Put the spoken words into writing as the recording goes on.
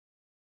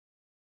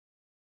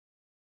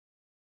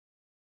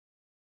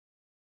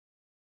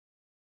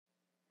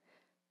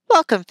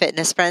Welcome,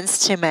 fitness friends,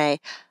 to my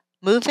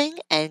moving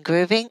and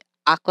grooving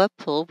aqua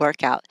pool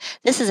workout.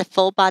 This is a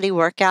full body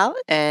workout,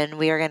 and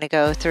we are going to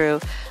go through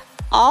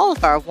all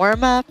of our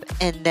warm up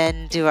and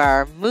then do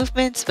our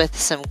movements with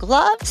some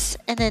gloves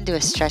and then do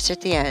a stretch at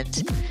the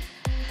end.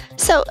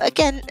 So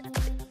again,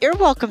 you're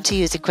welcome to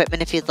use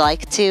equipment if you'd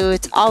like to.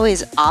 It's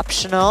always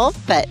optional,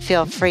 but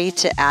feel free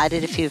to add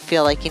it if you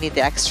feel like you need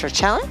the extra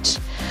challenge.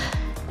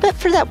 But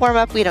for that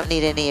warm-up, we don't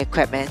need any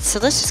equipment. So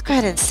let's just go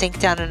ahead and sink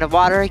down in the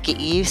water, get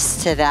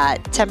used to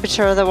that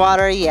temperature of the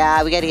water.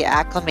 Yeah, we got to get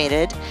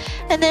acclimated.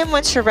 And then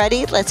once you're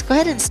ready, let's go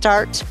ahead and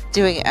start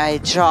doing a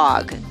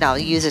jog. Now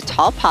use a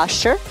tall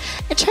posture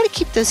and try to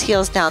keep those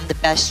heels down the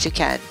best you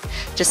can.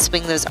 Just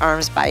swing those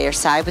arms by your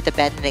side with a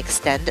bend and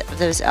extend of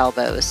those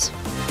elbows.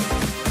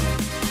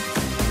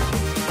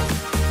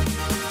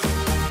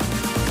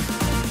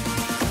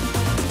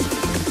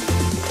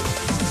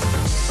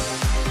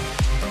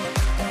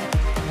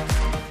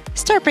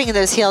 Start bringing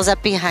those heels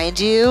up behind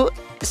you.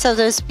 So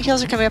those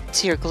heels are coming up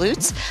to your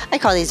glutes. I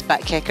call these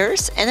butt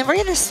kickers. And then we're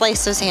going to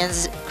slice those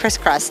hands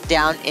crisscross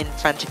down in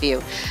front of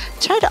you.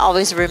 Try to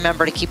always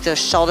remember to keep those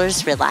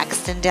shoulders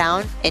relaxed and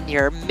down and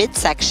your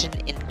midsection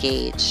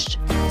engaged.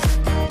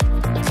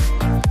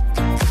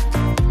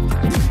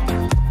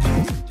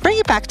 Bring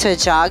it back to a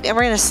jog, and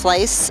we're going to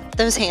slice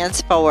those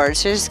hands forward.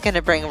 So you're just going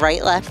to bring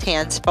right, left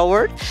hands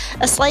forward.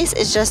 A slice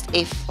is just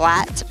a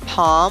flat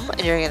palm,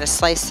 and you're going to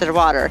slice to the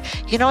water.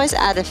 You can always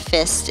add a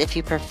fist if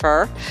you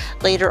prefer.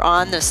 Later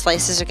on, those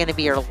slices are going to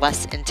be your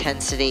less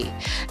intensity.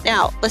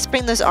 Now, let's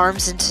bring those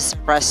arms into some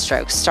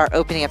breaststrokes. Start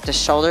opening up the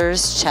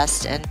shoulders,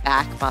 chest, and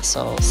back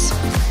muscles.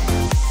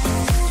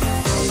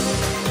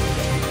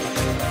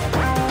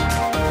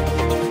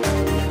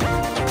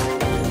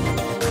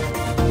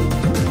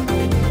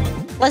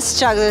 Let's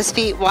jog those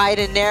feet wide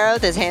and narrow.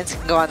 Those hands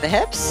can go on the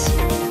hips.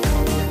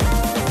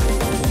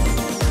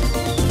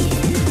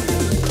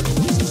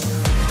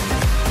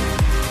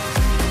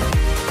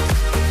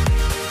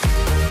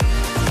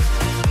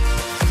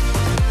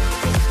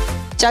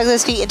 Jog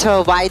those feet into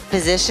a wide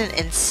position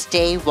and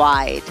stay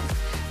wide.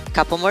 A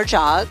couple more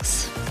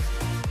jogs.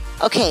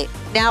 Okay,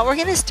 now we're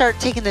gonna start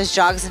taking those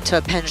jogs into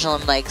a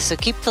pendulum leg. So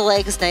keep the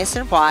legs nice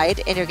and wide,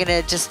 and you're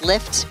gonna just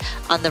lift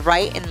on the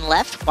right and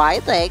left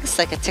wide legs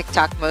like a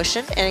tick-tock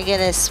motion, and you're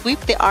gonna sweep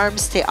the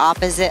arms to the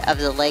opposite of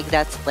the leg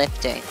that's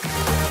lifting.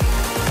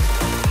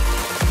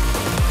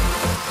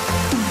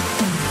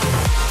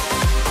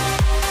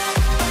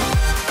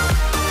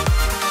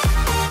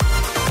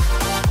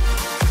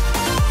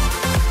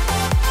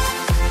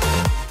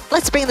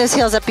 Let's bring those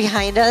heels up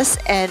behind us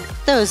and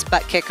those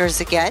butt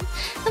kickers again.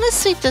 And let's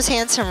sweep those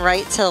hands from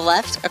right to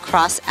left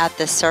across at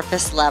the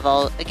surface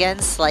level. Again,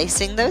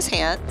 slicing those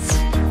hands.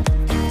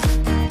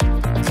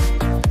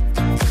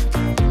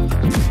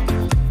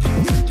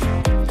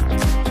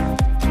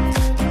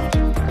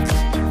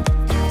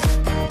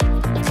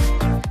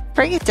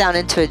 Bring it down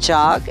into a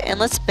jog, and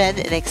let's bend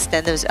and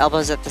extend those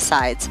elbows at the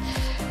sides.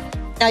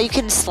 Now you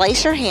can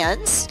slice your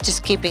hands,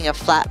 just keeping a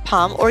flat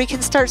palm, or you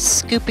can start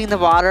scooping the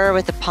water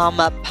with a palm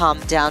up, palm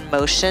down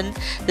motion.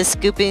 The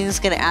scooping is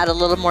going to add a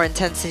little more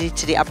intensity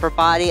to the upper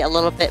body, a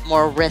little bit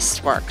more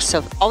wrist work.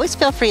 So always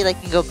feel free, like,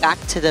 you can go back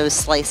to those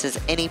slices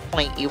any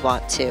point you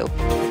want to.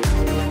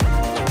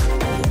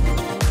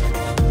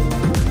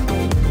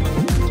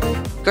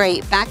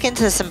 Great, back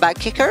into some butt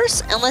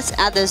kickers, and let's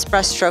add those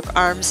breaststroke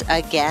arms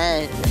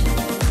again.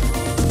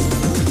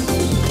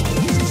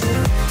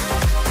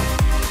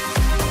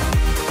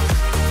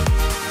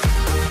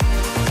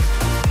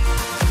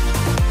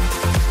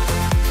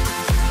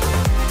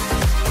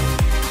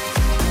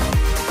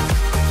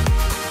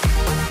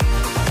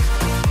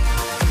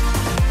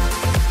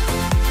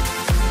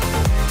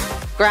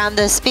 Ground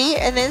those feet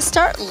and then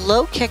start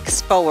low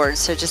kicks forward.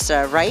 So just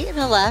a right and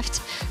a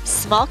left,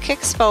 small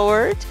kicks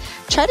forward.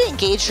 Try to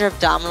engage your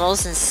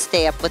abdominals and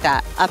stay up with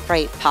that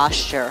upright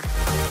posture.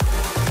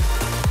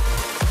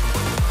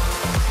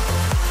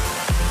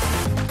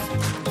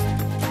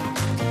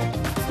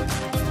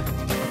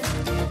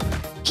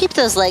 Keep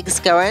those legs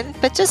going,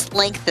 but just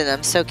lengthen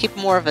them. So keep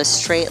more of a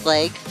straight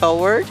leg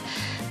forward.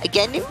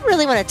 Again, you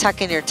really want to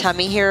tuck in your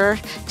tummy here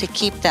to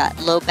keep that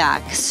low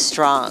back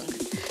strong.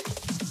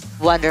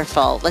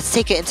 Wonderful. Let's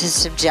take it into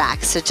some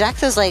jacks. So jack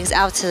those legs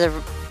out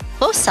to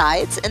both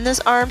sides, and those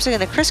arms are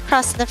going to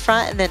crisscross in the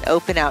front and then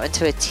open out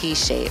into a T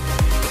shape.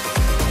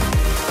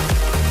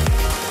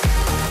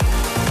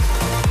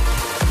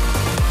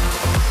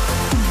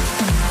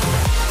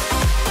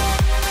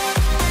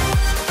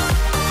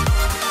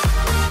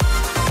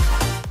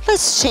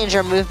 Let's change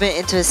our movement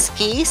into a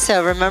ski.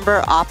 So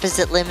remember,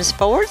 opposite limbs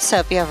forward. So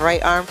if you have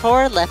right arm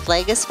forward, left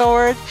leg is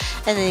forward,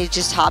 and then you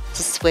just hop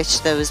to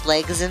switch those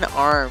legs and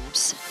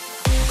arms.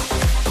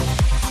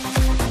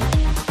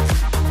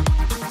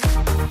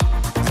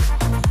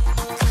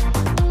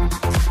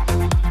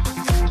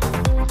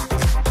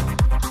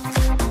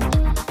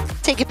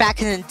 Take it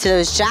back into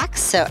those jacks,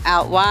 so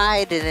out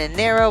wide and then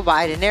narrow,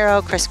 wide and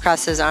narrow,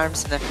 crisscross those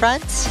arms in the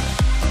front.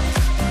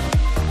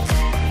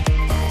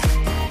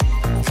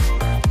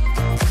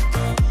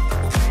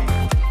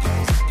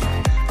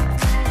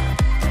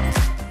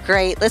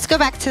 great. Let's go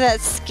back to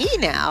that ski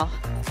now.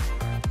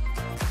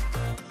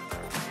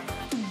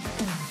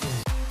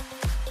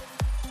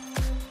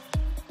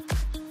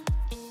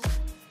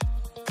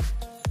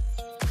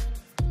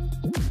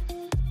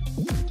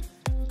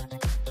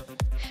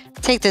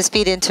 Take those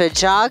feet into a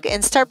jog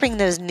and start bringing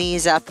those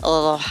knees up a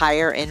little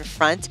higher in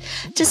front.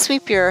 Just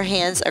sweep your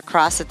hands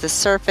across at the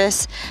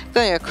surface,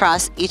 going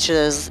across each of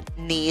those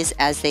knees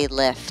as they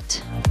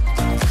lift.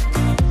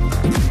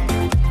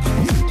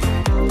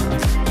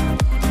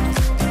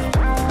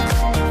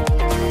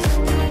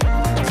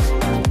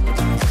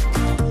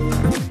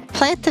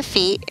 Plant the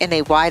feet in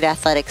a wide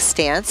athletic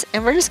stance,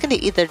 and we're just going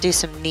to either do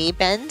some knee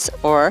bends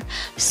or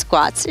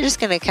squats. You're just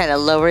going to kind of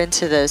lower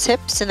into those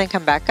hips and then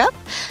come back up.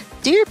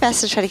 Do your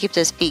best to try to keep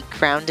those feet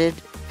grounded.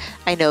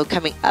 I know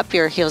coming up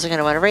your heels are going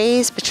to want to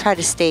raise, but try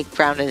to stay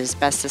grounded as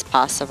best as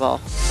possible.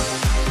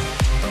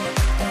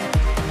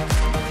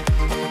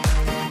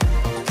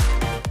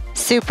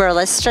 Super,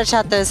 let's stretch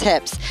out those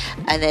hips.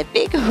 And a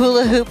big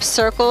hula hoop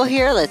circle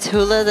here. Let's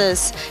hula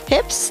those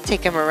hips,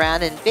 take them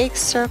around in big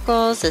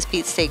circles. Those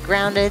feet stay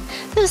grounded.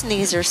 Those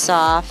knees are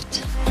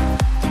soft.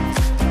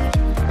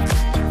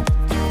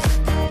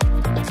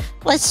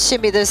 Let's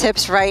shimmy those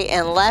hips right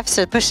and left.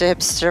 So push the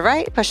hips to the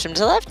right, push them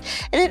to the left,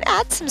 and then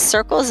add some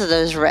circles of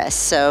those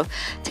wrists. So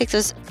take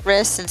those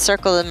wrists and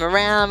circle them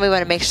around. We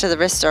want to make sure the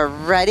wrists are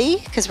ready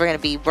because we're going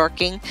to be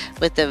working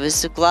with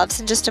those gloves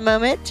in just a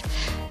moment.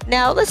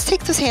 Now let's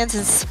take those hands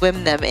and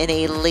swim them in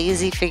a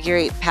lazy figure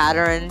 8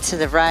 pattern to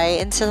the right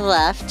and to the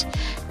left.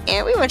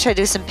 And we want to try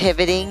to do some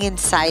pivoting and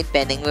side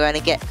bending. We want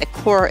to get the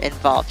core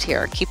involved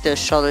here. Keep those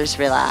shoulders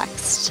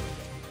relaxed.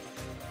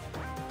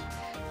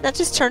 Now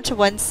just turn to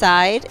one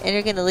side, and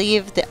you're going to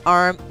leave the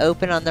arm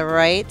open on the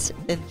right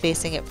and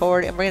facing it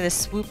forward, and we're going to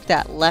swoop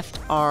that left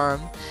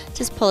arm.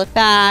 Just pull it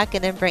back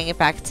and then bring it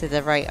back to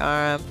the right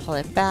arm. Pull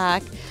it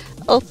back,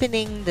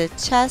 opening the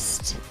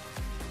chest.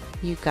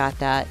 You got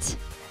that.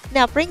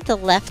 Now bring the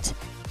left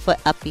foot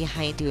up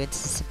behind you into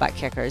some butt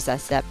kickers.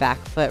 That's that back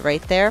foot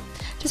right there.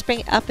 Just bring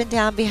it up and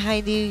down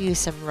behind you. Use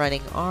some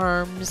running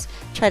arms.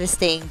 Try to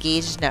stay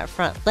engaged in that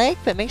front leg,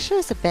 but make sure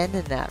there's a bend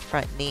in that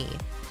front knee.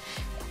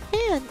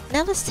 And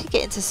now let's take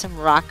it into some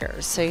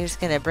rockers. So you're just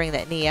going to bring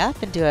that knee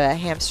up and do a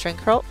hamstring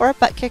curl or a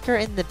butt kicker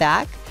in the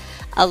back.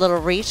 A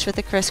little reach with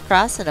a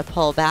crisscross and a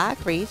pull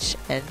back. Reach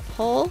and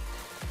pull.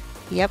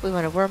 Yep, we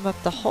want to warm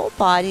up the whole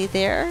body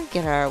there.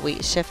 Get our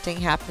weight shifting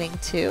happening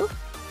too.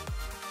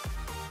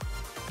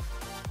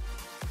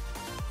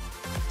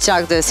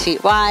 Jog those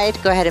feet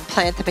wide. Go ahead and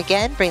plant them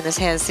again. Bring those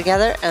hands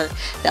together and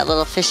that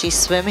little fishy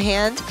swim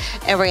hand.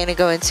 And we're going to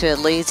go into a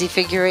lazy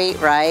figure 8,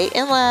 right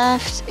and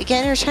left.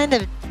 Again, you're trying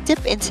to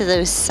dip into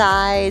those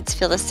sides.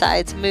 Feel the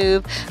sides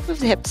move. Move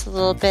the hips a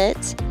little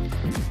bit.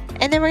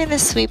 And then we're going to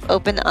sweep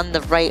open on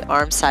the right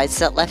arm side.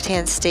 So that left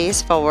hand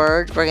stays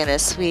forward. We're going to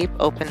sweep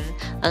open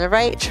on the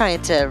right,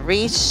 trying to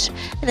reach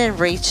and then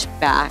reach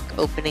back,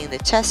 opening the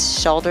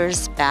chest,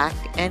 shoulders, back,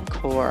 and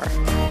core.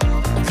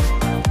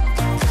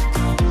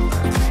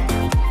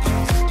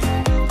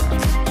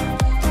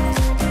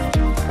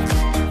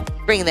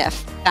 Bring that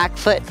back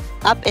foot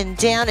up and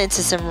down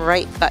into some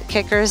right butt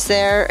kickers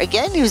there.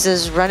 Again, use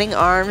those running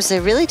arms.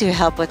 They really do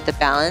help with the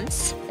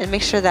balance. And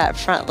make sure that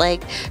front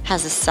leg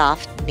has a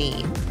soft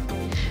knee.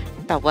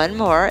 About one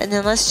more, and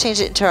then let's change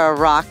it into a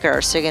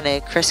rocker. So you're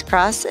going to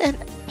crisscross and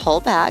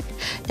pull back.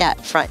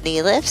 That front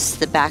knee lifts.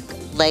 The back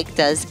leg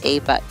does a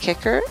butt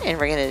kicker. And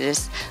we're going to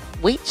just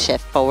weight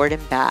shift forward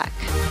and back.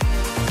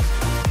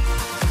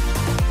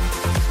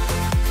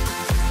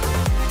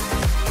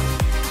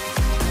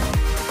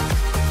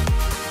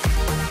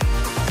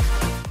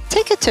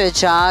 Take it to a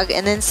jog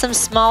and then some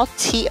small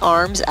T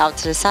arms out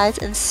to the sides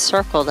and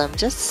circle them.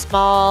 Just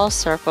small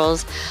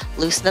circles.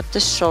 Loosen up the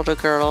shoulder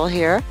girdle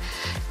here.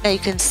 Now you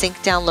can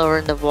sink down lower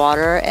in the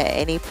water at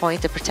any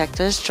point to protect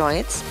those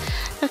joints.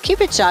 Now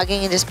keep it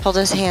jogging and just pull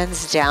those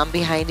hands down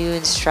behind you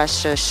and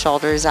stretch those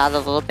shoulders out a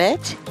little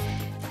bit.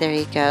 There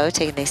you go.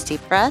 Take a nice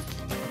deep breath.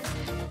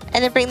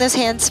 And then bring those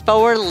hands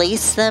forward,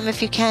 lace them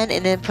if you can,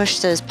 and then push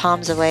those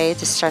palms away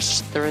to stretch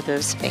through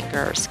those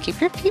fingers.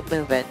 Keep your feet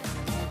moving.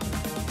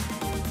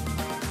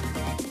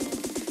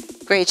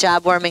 Great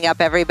job warming up,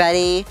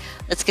 everybody.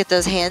 Let's get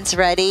those hands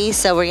ready.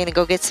 So we're gonna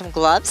go get some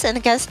gloves, and I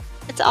guess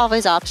it's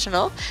always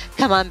optional.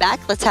 Come on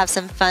back, let's have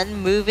some fun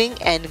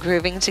moving and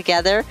grooving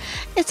together.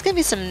 It's gonna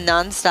be some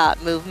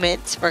non-stop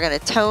movement. We're gonna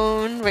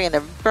tone, we're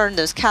gonna burn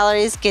those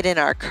calories, get in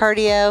our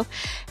cardio,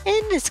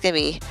 and it's gonna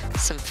be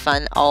some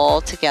fun all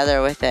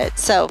together with it.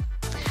 So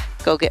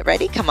go get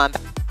ready, come on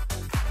back.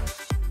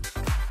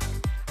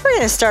 We're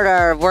going to start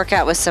our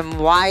workout with some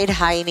wide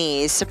high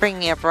knees. So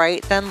bringing up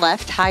right, then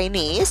left high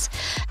knees.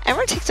 And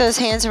we're going to take those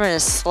hands and we're going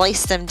to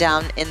slice them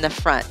down in the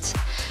front.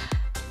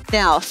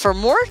 Now, for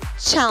more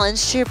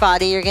challenge to your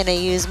body, you're going to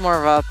use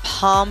more of a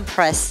palm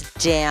press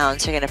down.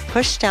 So you're going to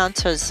push down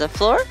towards the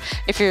floor.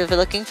 If you're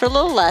looking for a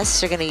little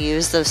less, you're going to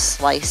use those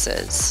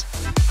slices.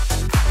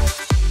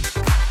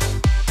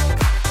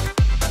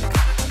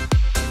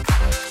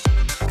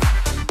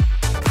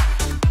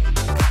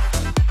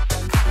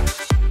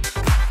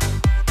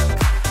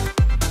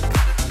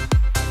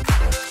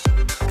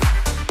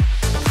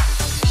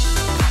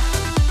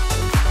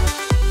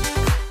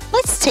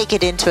 take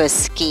it into a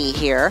ski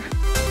here.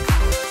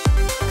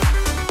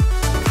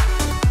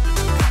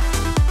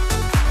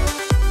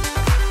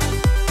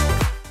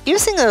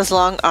 Using those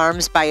long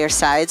arms by your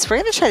sides,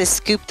 we're going to try to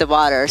scoop the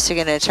water. So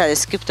you're going to try to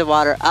scoop the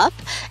water up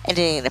and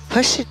then you're going to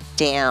push it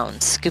down.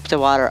 Scoop the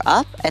water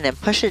up and then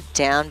push it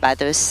down by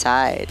those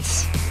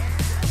sides.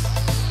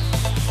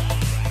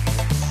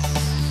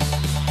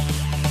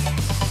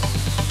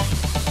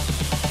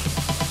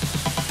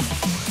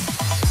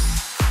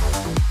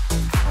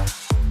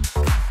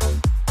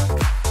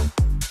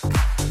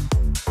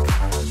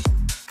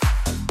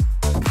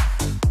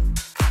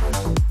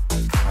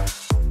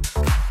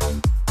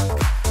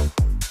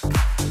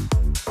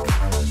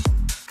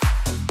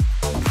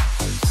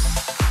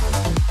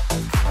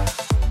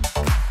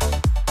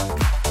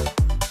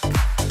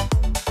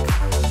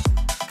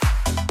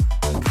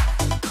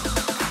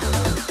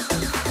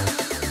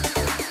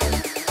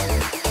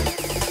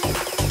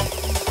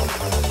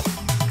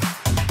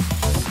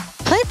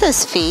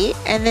 Those feet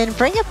and then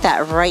bring up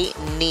that right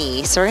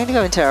knee. So we're going to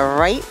go into a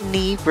right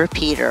knee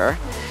repeater.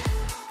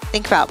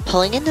 Think about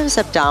pulling in those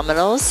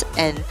abdominals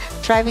and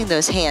driving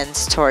those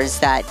hands towards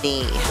that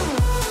knee.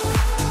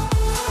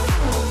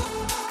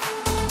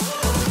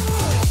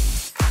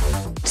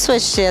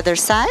 Switch to the other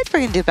side. We're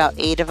going to do about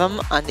 8 of them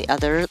on the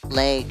other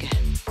leg.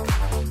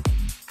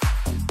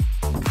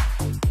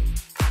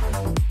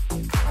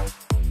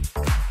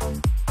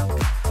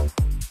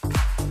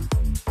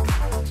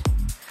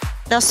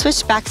 Now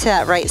switch back to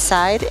that right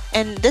side,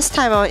 and this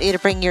time I want you to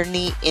bring your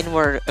knee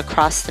inward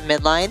across the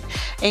midline,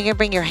 and you're going to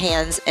bring your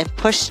hands and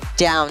push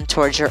down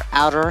towards your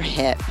outer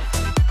hip.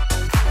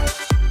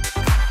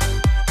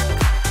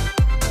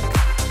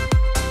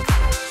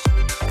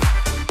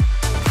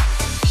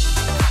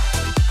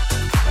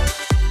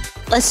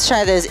 Let's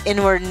try those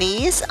inward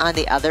knees on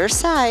the other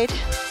side.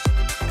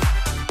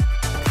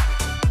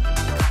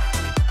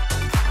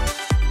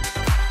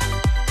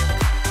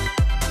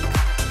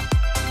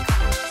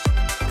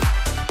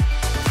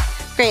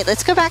 Great,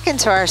 let's go back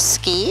into our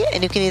ski,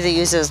 and you can either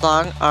use those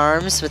long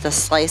arms with a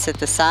slice at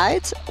the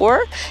sides,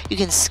 or you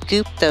can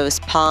scoop those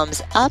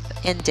palms up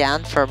and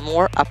down for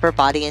more upper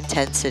body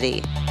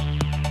intensity.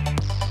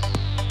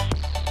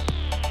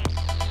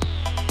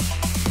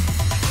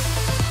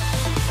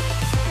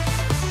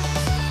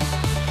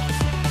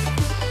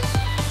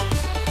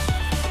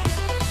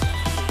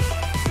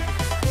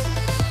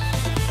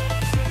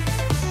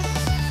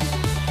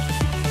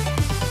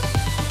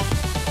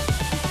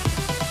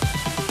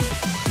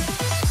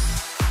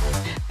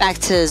 Back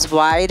to those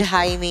wide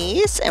high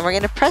knees, and we're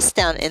going to press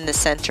down in the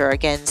center.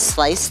 Again,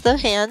 slice the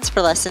hands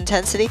for less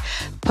intensity,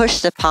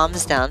 push the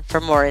palms down for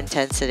more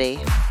intensity.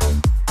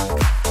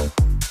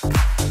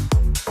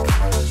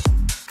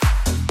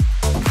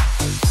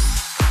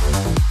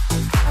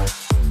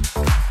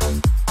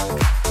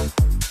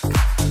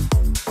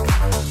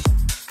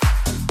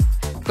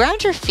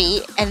 Ground your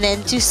feet and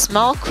then do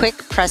small quick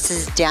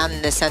presses down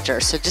in the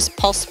center. So just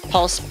pulse,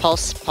 pulse,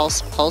 pulse,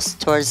 pulse, pulse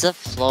towards the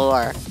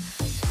floor.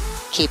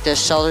 Keep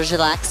those shoulders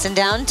relaxed and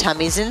down,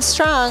 tummies in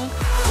strong.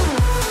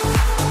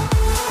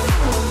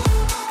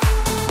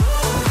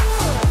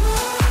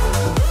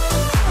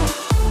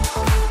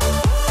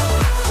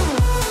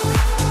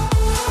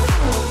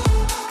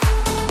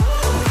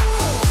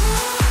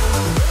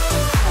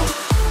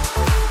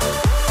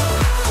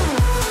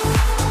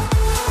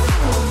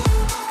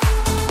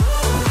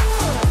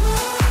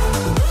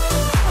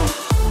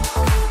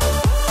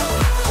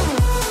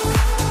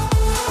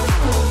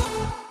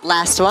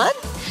 Last one.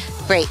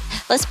 Great.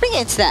 Let's bring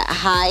it to that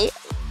high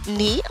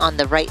knee on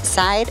the right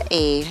side,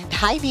 a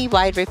high knee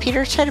wide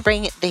repeater. Try to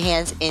bring the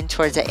hands in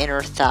towards the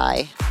inner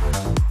thigh.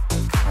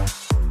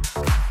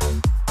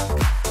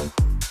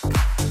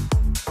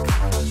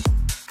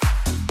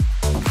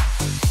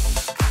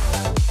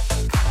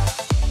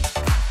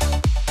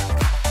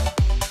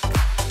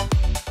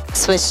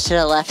 Switch to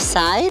the left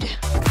side.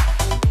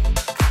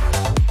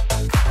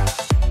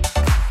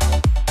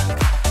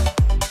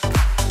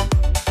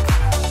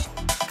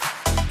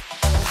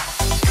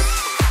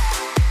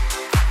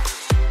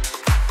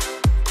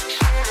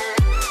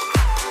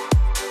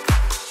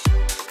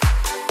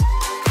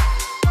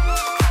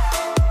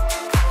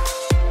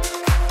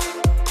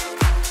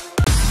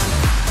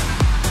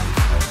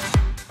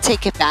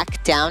 Take it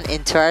back down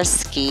into our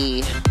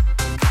ski.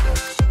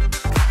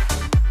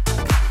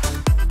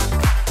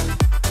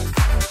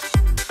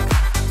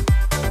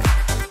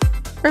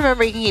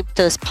 Remember, you can keep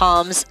those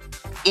palms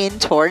in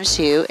towards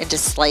you and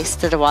just slice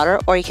to the water,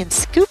 or you can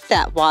scoop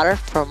that water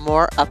for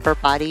more upper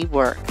body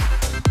work.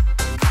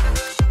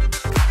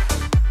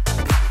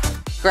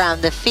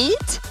 Ground the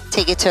feet,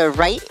 take it to a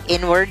right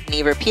inward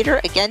knee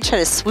repeater. Again, try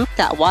to swoop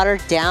that water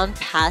down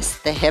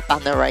past the hip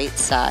on the right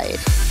side.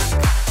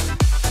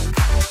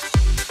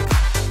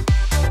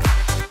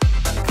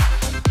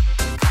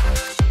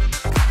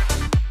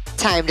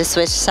 Time to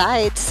switch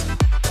sides.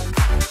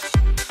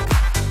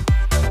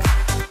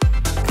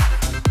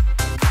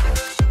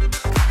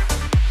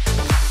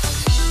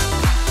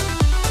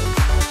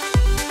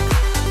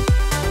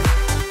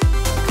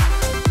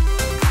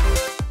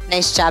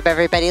 Nice job,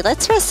 everybody.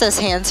 Let's rest those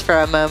hands for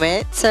a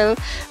moment. So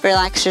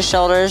relax your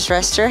shoulders,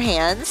 rest your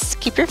hands.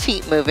 Keep your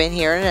feet moving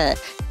here in a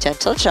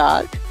gentle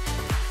jog.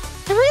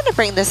 And we're gonna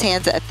bring those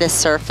hands at this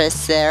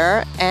surface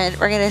there, and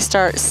we're gonna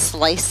start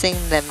slicing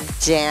them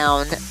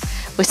down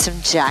with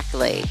some jack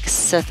legs.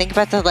 So think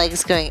about the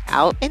legs going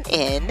out and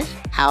in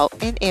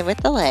with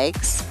the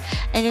legs.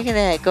 And you're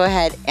gonna go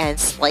ahead and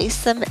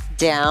slice them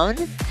down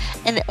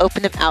and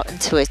open them out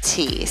into a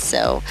T.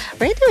 So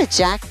we're gonna do a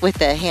jack with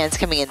the hands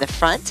coming in the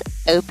front,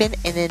 open,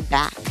 and then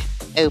back.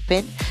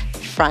 Open,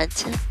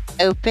 front,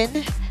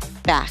 open,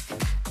 back,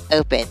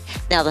 open.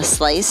 Now the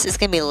slice is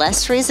gonna be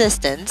less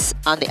resistance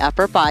on the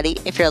upper body.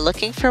 If you're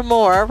looking for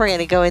more, we're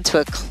gonna go into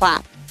a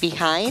clap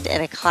behind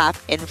and a clap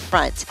in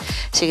front.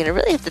 So you're gonna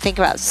really have to think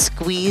about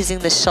squeezing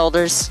the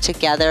shoulders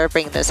together,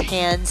 bringing those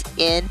hands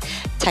in,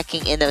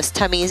 tucking in those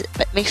tummies,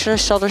 but make sure the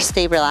shoulders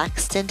stay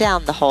relaxed and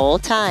down the whole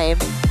time.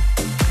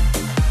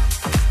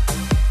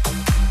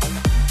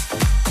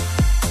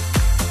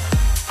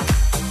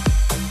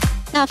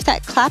 Now if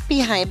that clap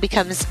behind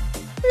becomes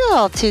a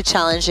little too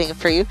challenging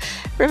for you,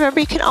 remember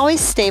you can always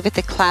stay with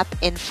the clap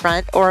in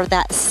front or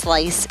that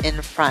slice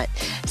in front.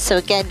 So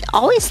again,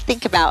 always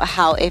think about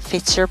how it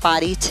fits your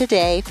body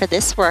today for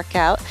this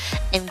workout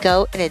and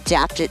go and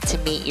adapt it to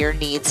meet your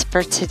needs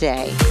for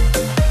today.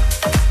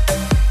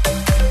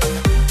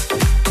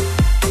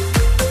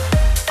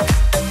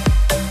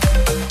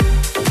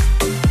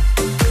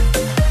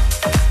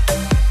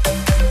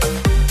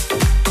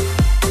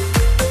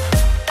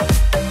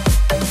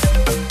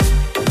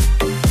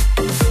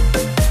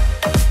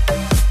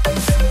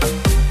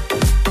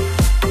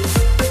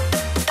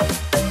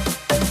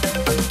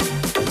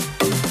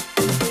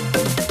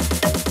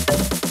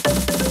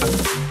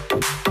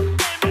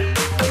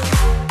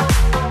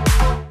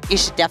 You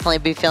should definitely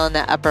be feeling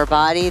that upper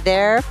body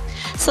there.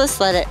 So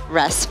let's let it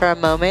rest for a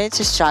moment.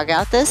 Just jog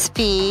out those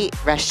feet,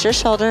 rest your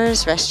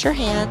shoulders, rest your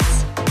hands.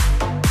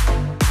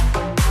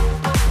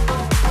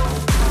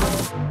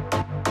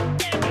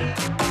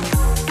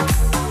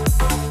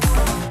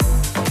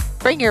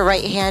 Bring your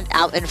right hand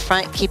out in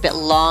front, keep it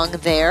long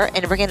there,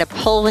 and we're gonna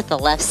pull with the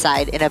left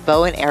side in a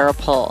bow and arrow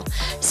pull.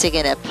 So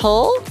you're gonna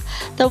pull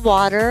the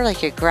water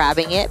like you're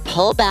grabbing it,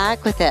 pull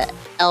back with the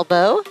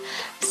elbow,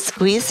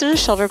 squeeze through the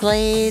shoulder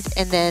blade,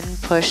 and then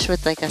push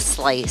with like a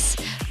slice.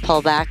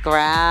 Pull back,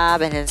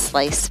 grab, and then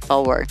slice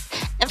forward.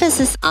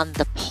 Emphasis on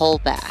the pull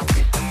back.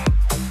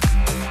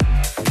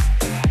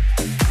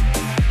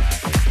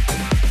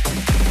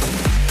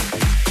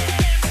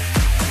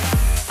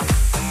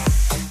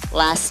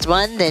 Last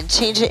one, then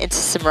change it into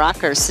some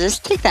rockers. So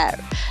just take that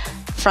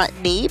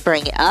front knee,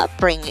 bring it up,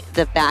 bring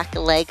the back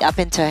leg up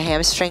into a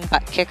hamstring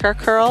butt kicker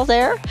curl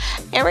there.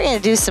 And we're gonna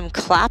do some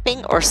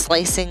clapping or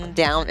slicing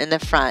down in the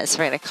front. So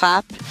we're gonna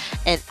clap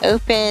and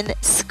open,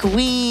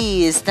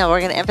 squeeze. Now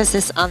we're gonna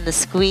emphasis on the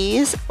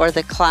squeeze or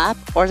the clap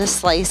or the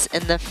slice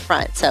in the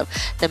front. So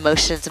the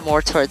motion's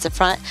more towards the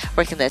front,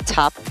 working the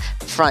top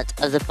front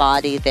of the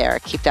body there.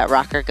 Keep that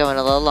rocker going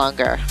a little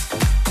longer.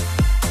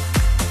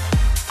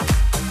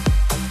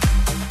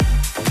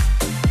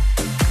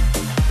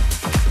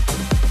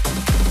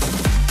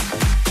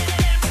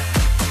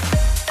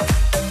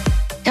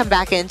 Come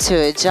back into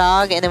a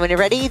jog, and then when you're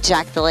ready,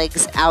 jack the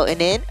legs out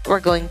and in. We're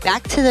going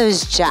back to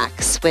those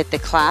jacks with the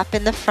clap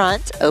in the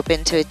front,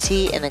 open to a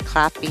T, and then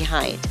clap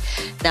behind.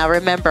 Now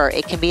remember,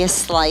 it can be a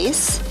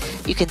slice.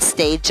 You can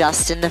stay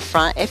just in the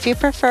front if you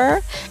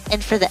prefer.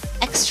 And for the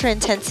extra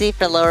intensity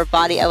for lower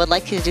body, I would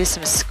like you to do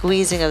some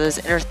squeezing of those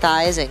inner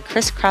thighs and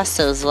crisscross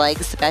those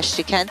legs the best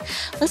you can.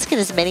 Let's get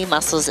as many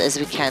muscles as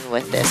we can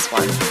with this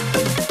one.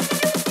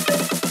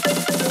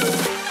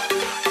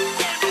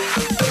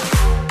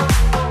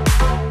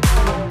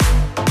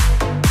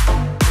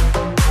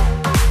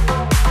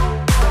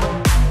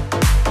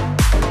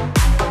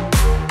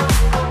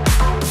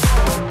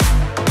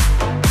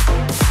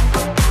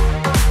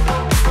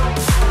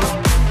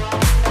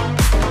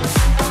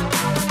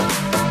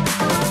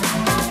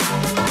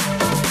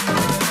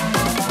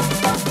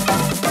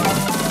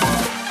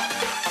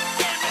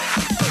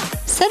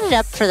 Set it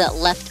up for that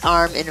left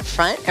arm in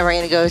front, and we're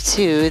gonna go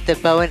to the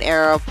bow and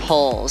arrow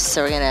pulls.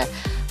 So we're gonna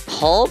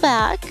pull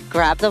back,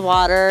 grab the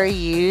water,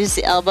 use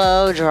the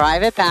elbow,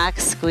 drive it back,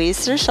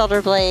 squeeze through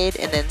shoulder blade,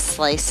 and then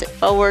slice it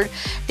forward.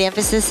 The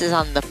emphasis is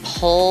on the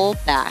pull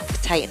back,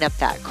 tighten up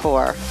that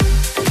core.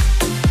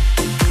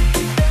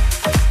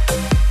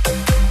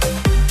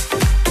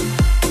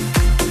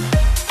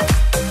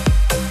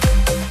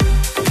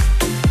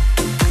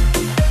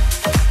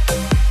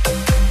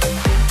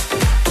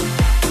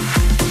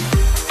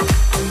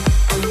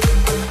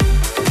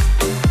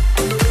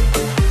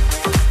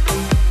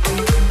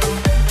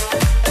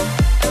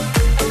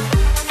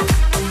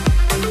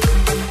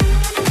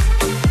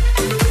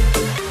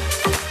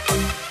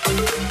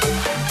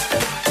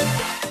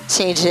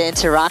 Change it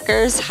into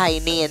rockers, high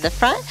knee in the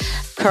front,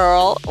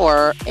 curl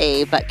or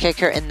a butt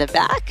kicker in the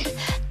back,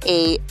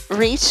 a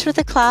reach with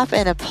a clap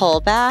and a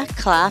pull back,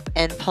 clap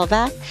and pull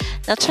back.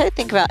 Now try to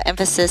think about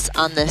emphasis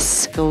on the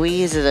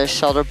squeeze of those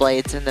shoulder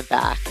blades in the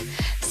back.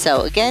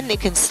 So again, you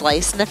can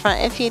slice in the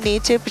front if you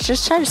need to, but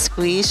just try to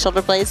squeeze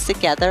shoulder blades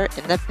together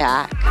in the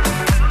back.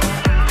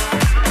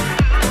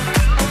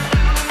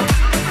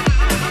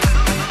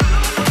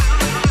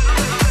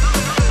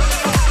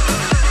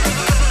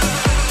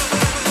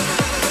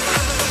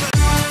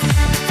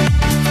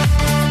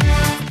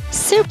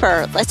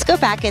 Super. Let's go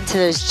back into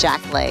those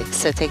jack legs.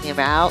 So taking them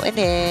out and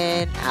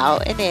in,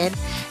 out and in.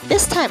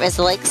 This time as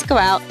the legs go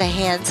out, the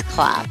hands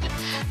clap.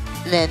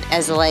 And then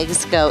as the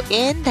legs go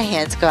in, the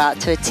hands go out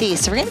to a T.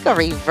 So we're going to go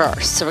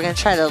reverse. So we're going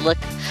to try to look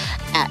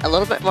at a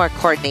little bit more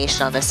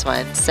coordination on this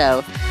one.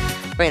 So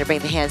we're going to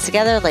bring the hands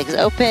together, legs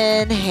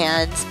open,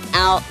 hands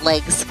out,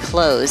 legs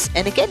close.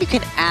 And again, you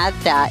can add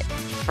that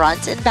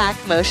front and back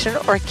motion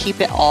or keep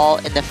it all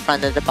in the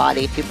front of the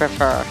body if you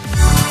prefer.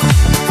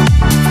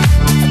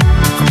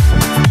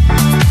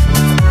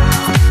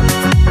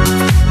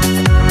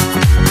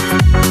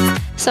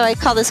 So I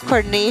call this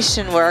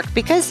coordination work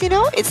because, you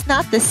know, it's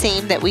not the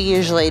same that we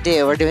usually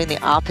do. We're doing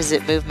the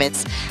opposite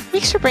movements.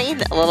 Makes your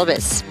brain a little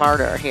bit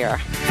smarter here.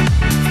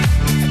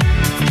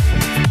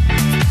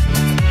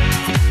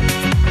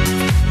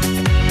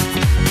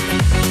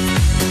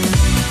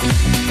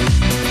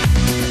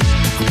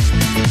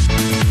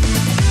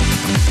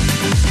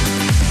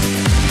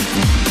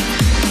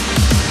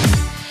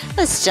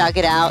 Let's jog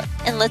it out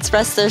and let's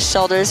rest those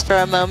shoulders for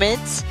a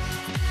moment.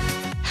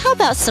 How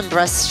about some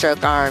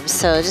breaststroke arms?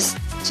 So just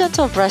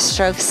gentle breast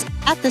strokes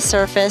at the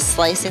surface,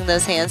 slicing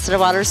those hands to the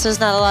water so there's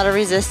not a lot of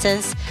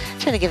resistance.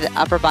 Trying to give the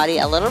upper body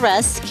a little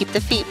rest, keep the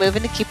feet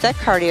moving to keep that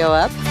cardio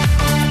up.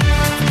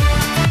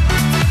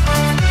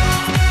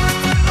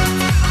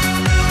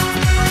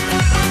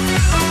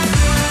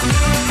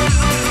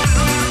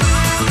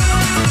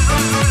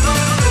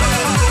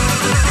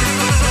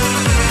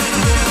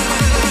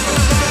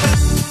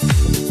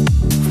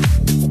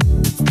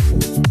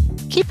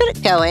 Keep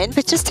it going,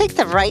 but just take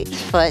the right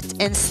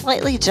foot and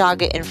slightly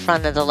jog it in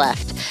front of the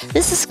left.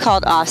 This is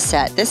called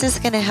offset. This is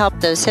going to help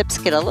those hips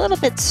get a little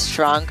bit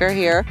stronger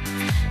here.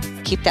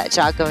 Keep that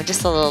jog going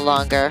just a little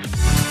longer.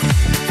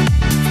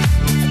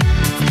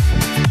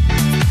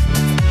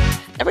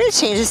 Now we're going to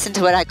change this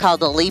into what I call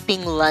the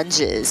leaping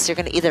lunges. You're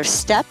going to either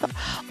step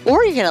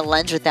or you're going to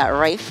lunge with that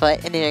right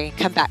foot and then you're going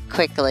to come back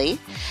quickly.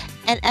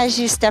 And as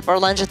you step or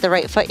lunge with the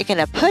right foot, you're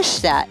going to push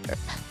that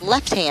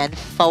left hand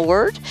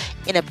forward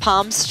in a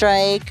palm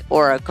strike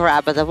or a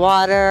grab of the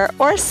water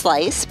or a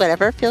slice,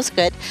 whatever feels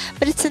good,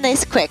 but it's a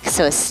nice quick.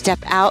 So a step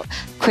out,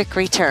 quick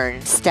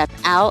return, step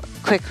out,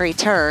 quick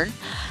return,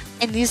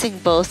 and using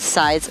both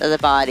sides of the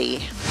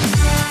body.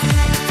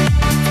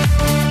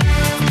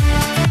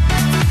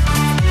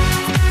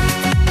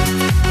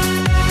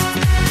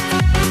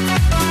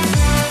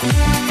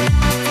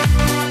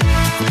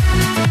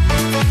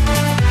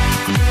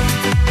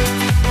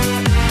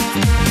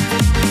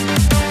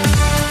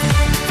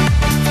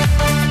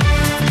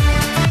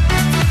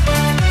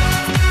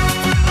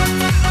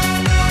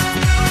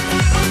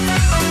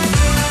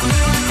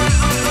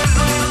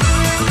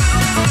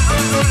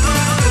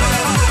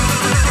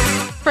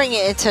 Bring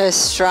it into a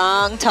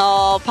strong,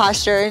 tall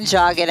posture and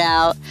jog it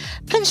out.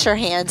 Punch your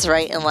hands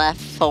right and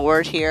left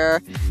forward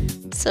here.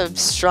 Some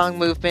strong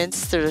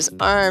movements through those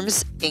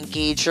arms.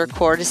 Engage your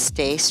core to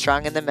stay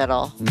strong in the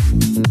middle.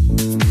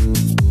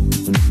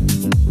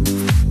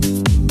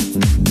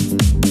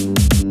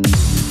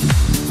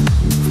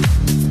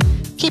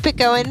 Keep it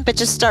going, but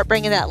just start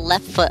bringing that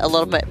left foot a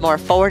little bit more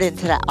forward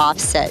into that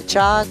offset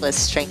jog. Let's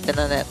strengthen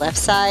on that left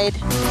side.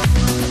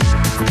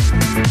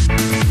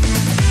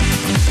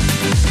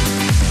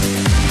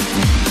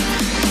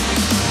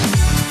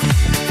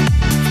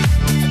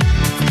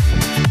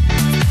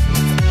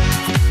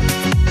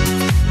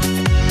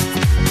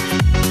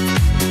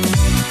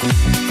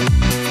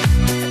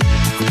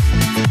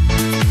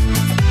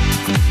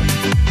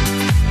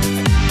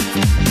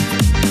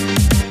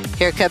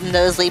 Here come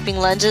those leaping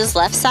lunges,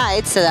 left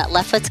side. So that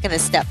left foot's gonna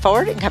step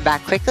forward and come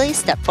back quickly,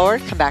 step forward,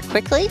 come back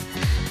quickly.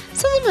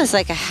 Something was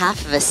like a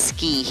half of a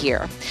ski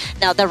here.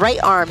 Now the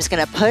right arm is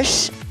gonna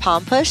push,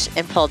 palm push,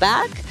 and pull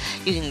back.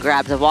 You can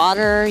grab the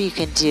water, you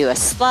can do a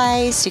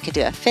slice, you can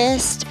do a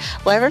fist,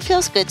 whatever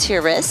feels good to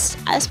your wrist.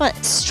 I just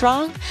want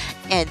strong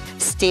and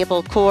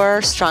stable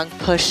core, strong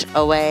push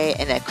away,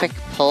 and a quick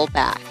pull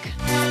back.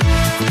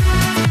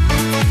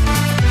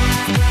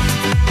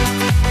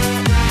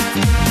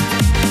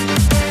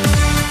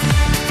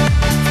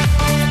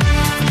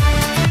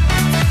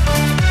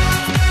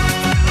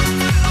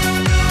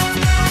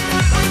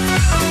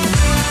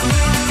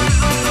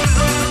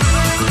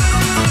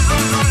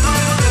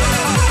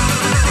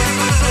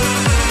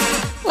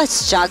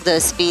 Let's jog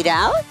those feet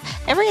out,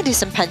 and we're gonna do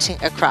some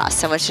punching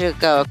across. I want you to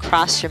go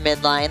across your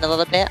midline a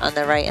little bit on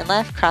the right and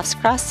left, cross,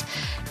 cross.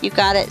 You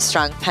got it,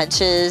 strong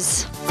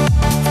punches.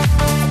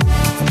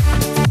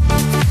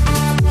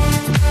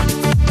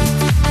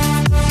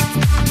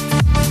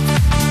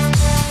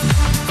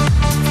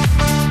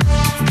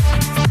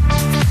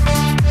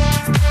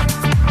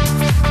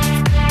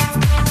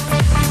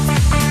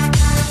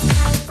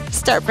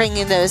 Start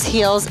bringing those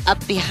heels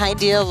up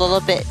behind you a little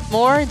bit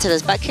more into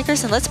those butt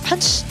kickers, and let's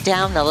punch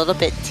down a little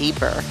bit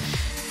deeper.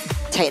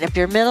 Tighten up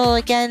your middle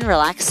again,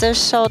 relax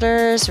those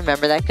shoulders,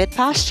 remember that good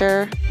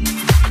posture.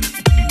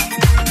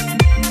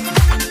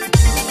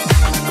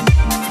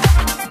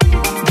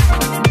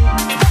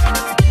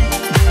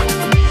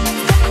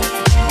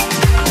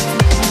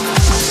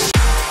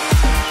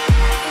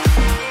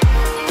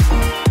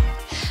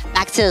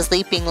 To those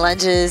leaping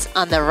lunges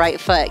on the right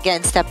foot.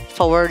 Again, step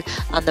forward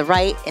on the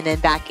right and then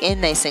back in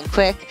nice and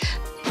quick.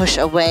 Push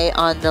away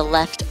on the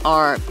left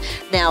arm.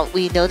 Now,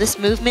 we know this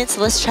movement,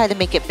 so let's try to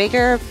make it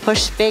bigger.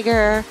 Push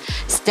bigger,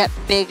 step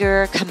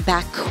bigger, come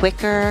back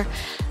quicker.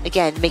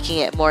 Again, making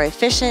it more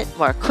efficient,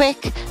 more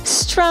quick,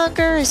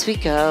 stronger as we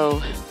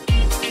go.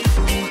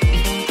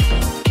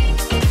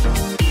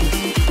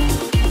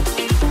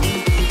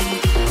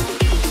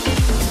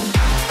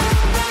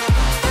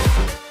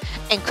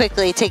 And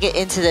quickly take it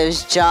into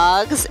those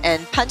jogs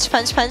and punch,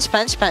 punch, punch,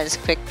 punch, punch.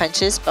 Quick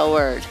punches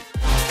forward.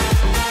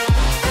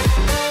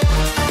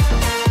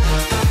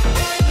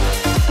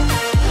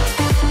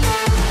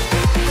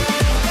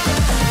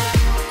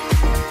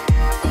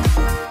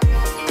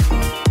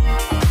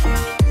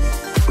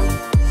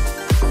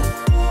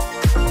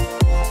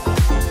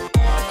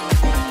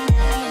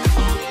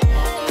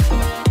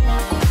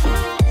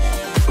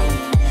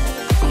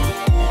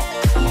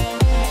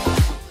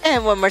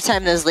 And one more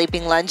time, those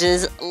leaping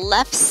lunges,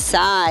 left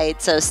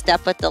side. So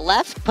step with the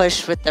left,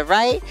 push with the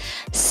right,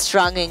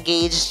 strong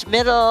engaged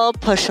middle,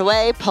 push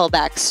away, pull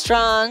back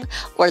strong,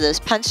 or those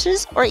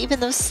punches, or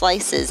even those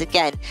slices.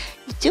 Again,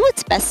 do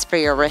what's best for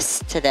your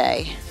wrists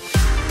today.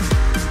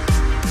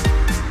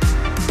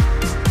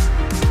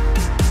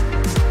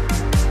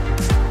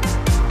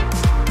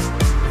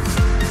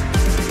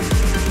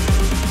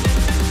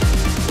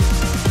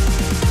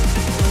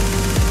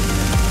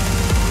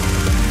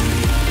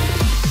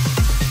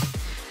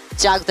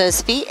 Jog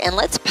those feet and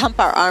let's pump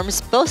our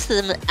arms, both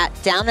of them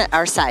down at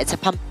our sides. So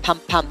pump,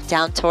 pump, pump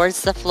down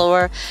towards the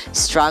floor.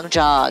 Strong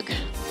jog.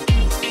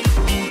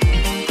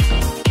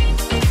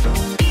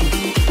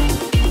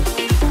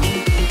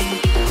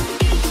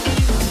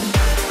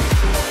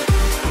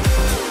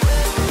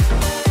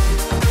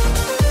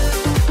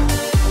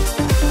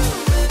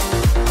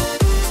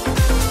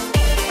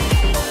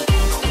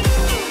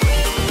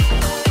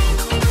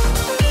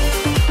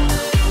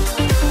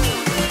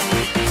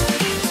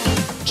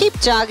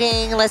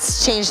 Jogging,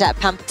 let's change that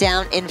pump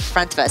down in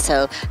front of us.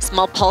 So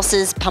small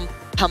pulses, pump,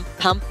 pump,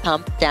 pump,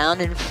 pump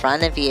down in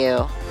front of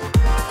you.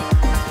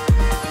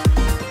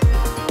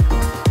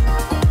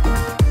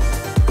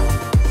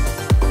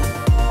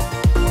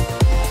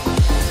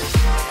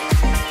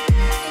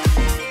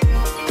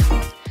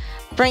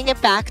 Bring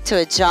it back to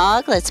a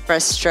jog. Let's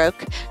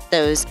breaststroke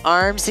those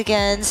arms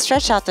again.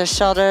 Stretch out the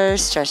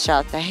shoulders, stretch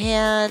out the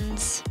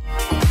hands.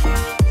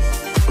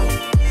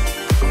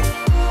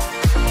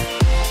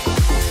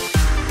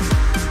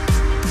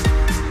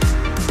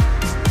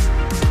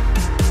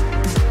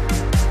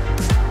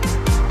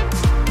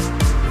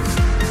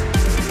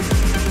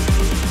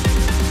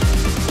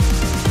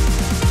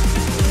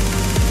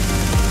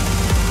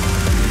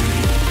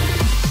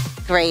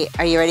 Great,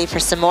 are you ready for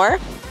some more?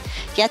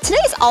 Yeah,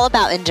 today's all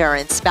about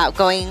endurance, about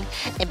going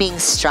and being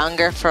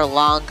stronger for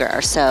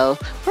longer. So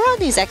we're on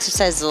these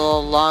exercises a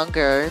little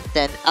longer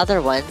than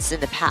other ones in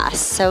the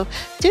past. So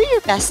do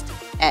your best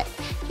at,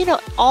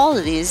 all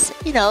of these,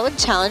 and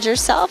challenge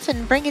yourself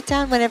and bring it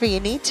down whenever you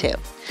need to.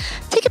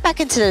 Take it back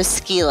into those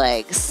ski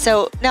legs.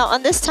 So now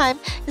on this time,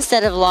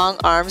 instead of long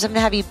arms, I'm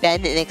gonna have you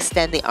bend and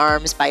extend the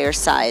arms by your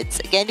sides.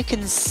 Again, you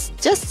can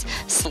just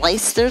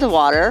slice through the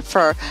water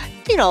for,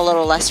 a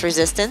little less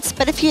resistance.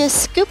 But if you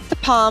scoop the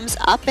palms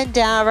up and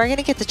down, we're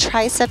gonna get the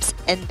triceps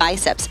and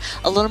biceps,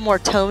 a little more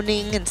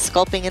toning and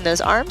sculpting in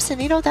those arms.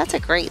 And that's a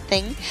great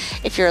thing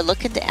if you're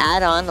looking to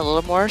add on a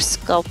little more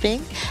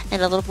sculpting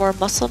and a little more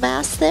muscle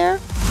mass there.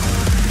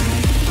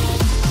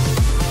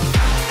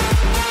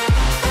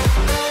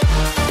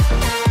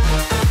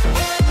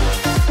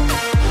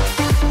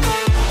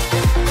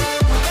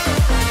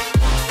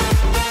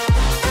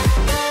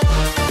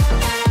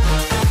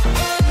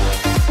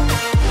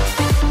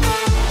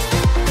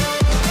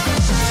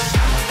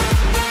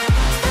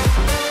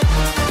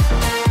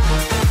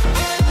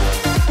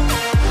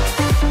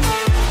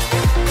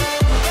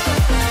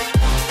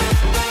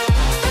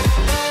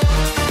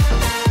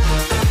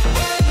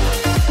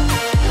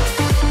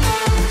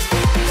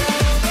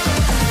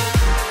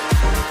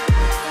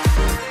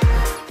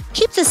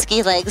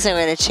 Ski legs, and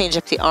we're going to change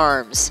up the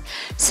arms.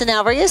 So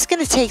now we're just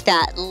going to take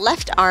that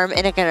left arm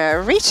and we're going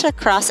to reach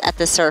across at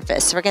the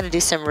surface. So we're going to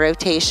do some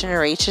rotation or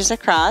reaches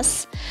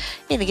across.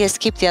 And just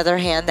keep the other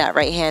hand, that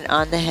right hand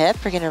on the hip.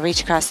 We're going to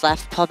reach across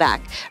left, pull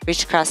back.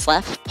 Reach across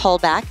left, pull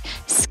back.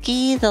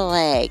 Ski the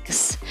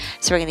legs.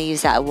 So we're going to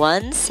use that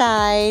one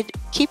side.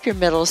 Keep your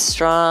middle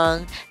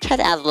strong. Try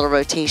to add a little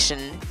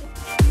rotation.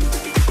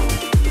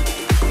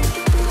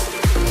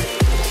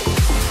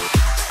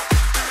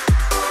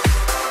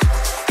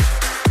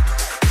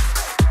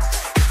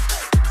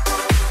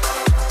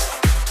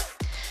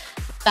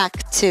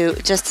 back to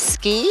just a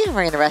ski. We're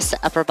going to rest the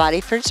upper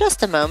body for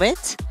just a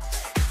moment.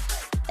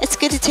 It's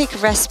good to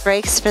take rest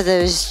breaks for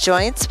those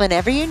joints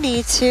whenever you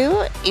need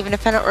to. Even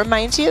if I don't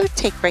remind you,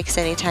 take breaks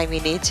anytime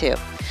you need to.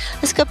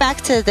 Let's go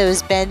back to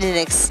those bend and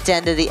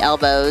extend of the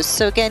elbows.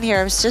 So again, here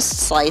I'm just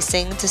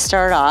slicing to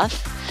start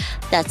off.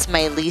 That's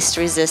my least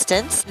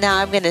resistance. Now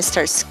I'm going to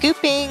start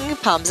scooping,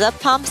 palms up,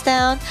 palms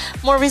down.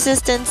 More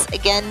resistance.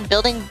 Again,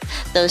 building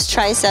those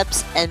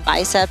triceps and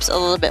biceps, a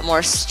little bit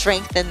more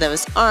strength in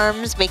those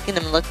arms, making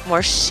them look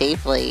more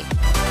shapely.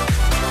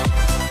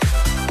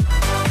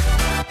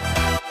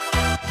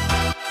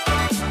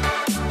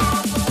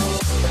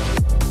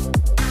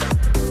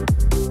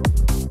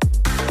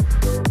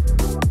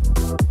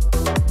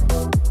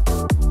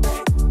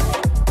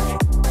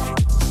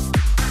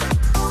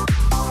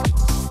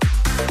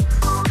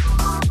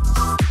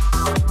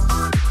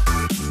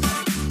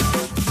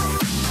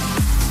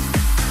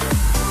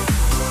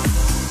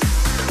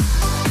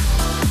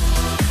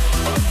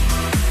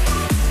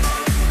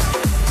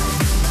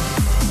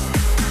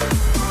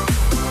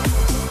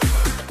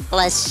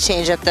 Let's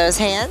change up those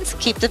hands.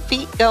 Keep the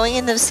feet going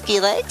in those ski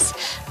legs.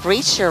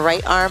 Reach your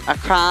right arm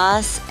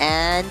across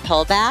and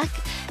pull back.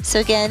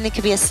 So again, it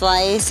could be a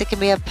slice, it can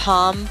be a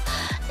palm,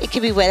 it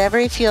could be whatever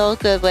you feel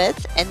good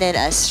with, and then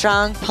a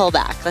strong pull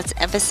back. Let's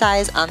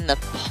emphasize on the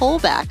pull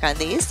back on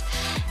these.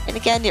 And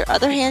again, your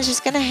other hand's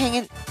just gonna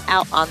hang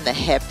out on the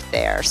hip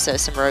there. So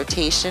some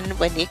rotation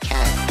when you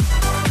can.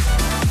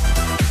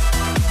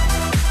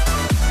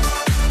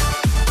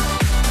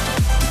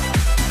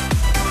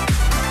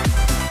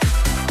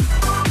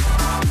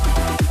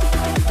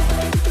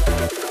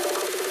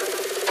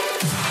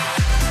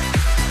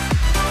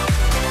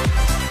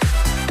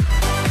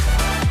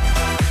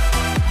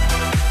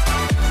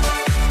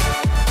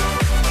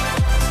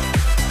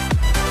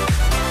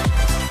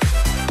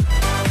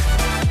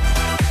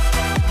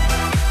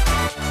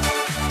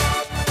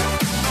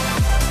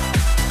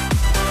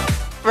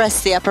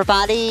 Rest the upper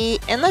body,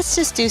 and let's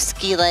just do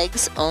ski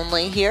legs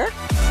only here.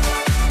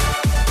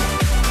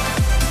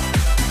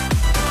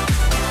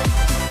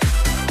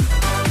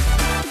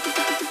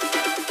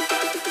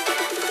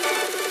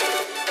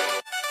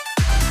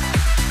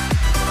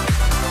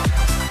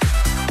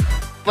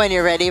 When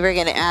you're ready, we're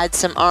going to add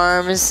some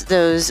arms,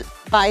 those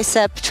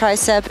bicep,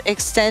 tricep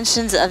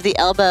extensions of the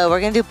elbow.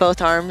 We're going to do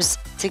both arms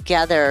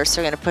together.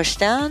 So we're going to push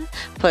down,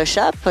 push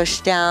up, push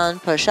down,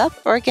 push up,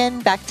 or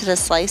again, back to the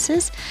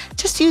slices.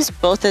 Just use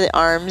both of the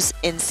arms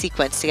in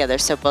sequence together.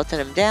 So both of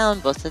them down,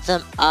 both of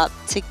them up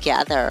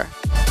together.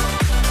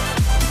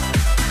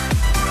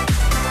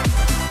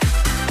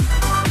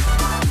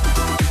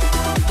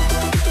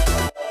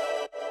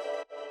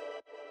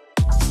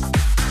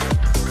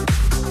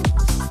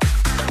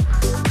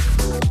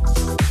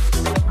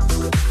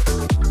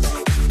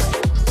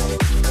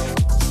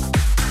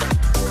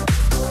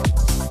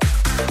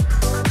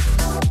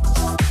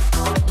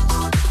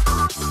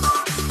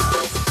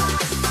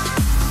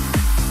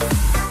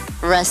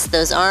 Rest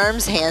those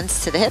arms,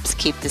 hands to the hips,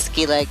 keep the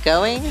ski leg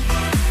going.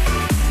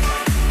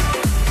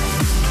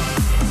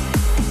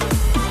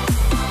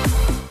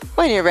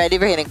 When you're ready,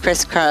 we're going to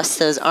crisscross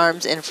those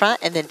arms in front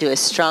and then do a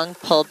strong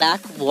pull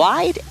back,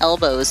 wide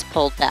elbows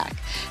pulled back.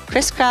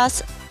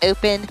 Crisscross,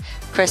 open,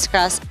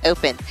 crisscross,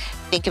 open.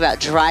 Think about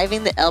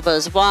driving the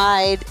elbows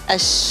wide, a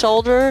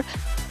shoulder,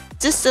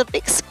 just a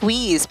big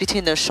squeeze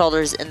between those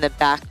shoulders and the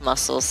back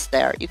muscles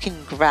there. You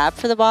can grab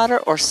for the water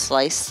or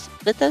slice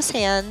with those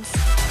hands.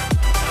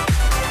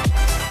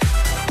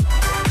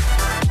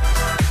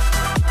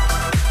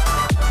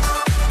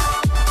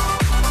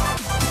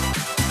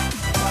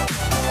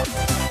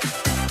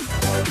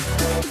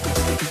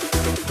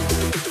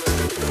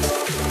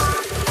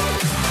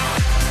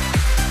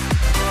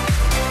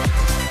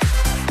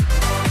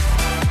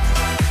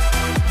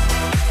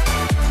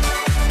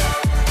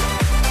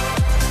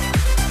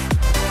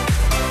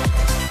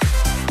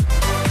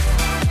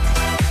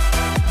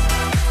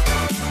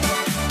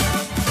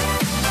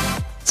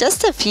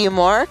 Just a few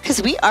more,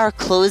 because we are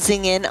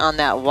closing in on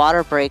that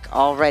water break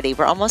already.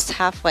 We're almost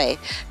halfway,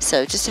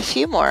 so just a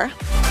few more.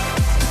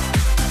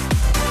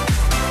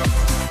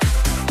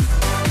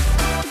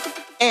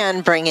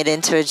 And bring it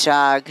into a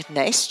jog.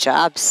 Nice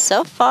job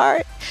so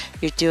far.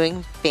 You're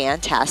doing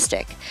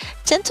fantastic.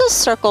 Gentle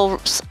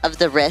circles of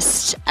the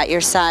wrist at your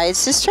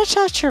sides. Just stretch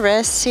out your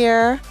wrists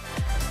here.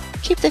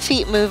 Keep the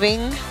feet moving.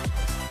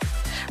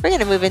 We're going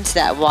to move into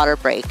that water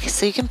break,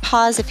 so you can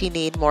pause if you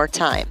need more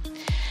time.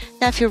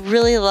 Now, if you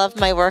really love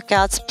my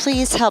workouts,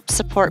 please help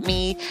support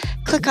me.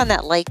 Click on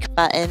that like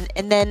button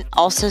and then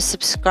also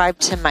subscribe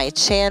to my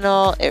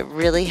channel. It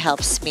really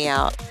helps me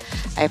out.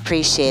 I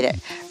appreciate it.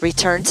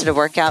 Return to the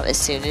workout as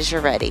soon as you're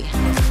ready.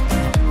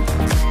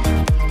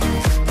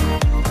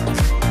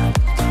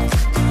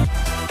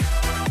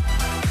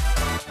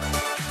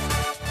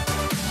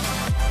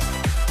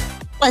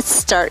 Let's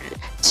start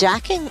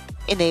jacking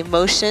in a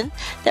motion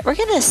that we're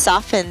going to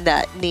soften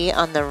that knee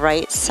on the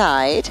right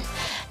side.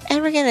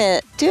 And we're going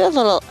to do a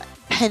little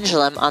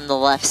pendulum on the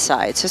left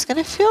side. So it's going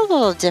to feel a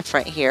little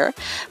different here.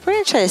 We're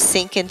going to try to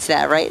sink into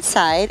that right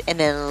side and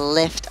then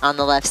lift on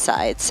the left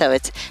side. So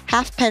it's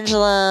half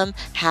pendulum,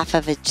 half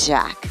of a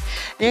jack.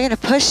 And you're going to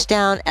push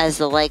down as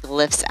the leg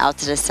lifts out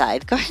to the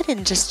side. Go ahead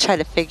and just try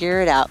to figure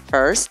it out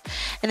first.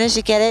 And as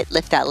you get it,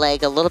 lift that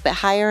leg a little bit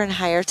higher and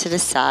higher to the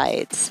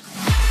sides.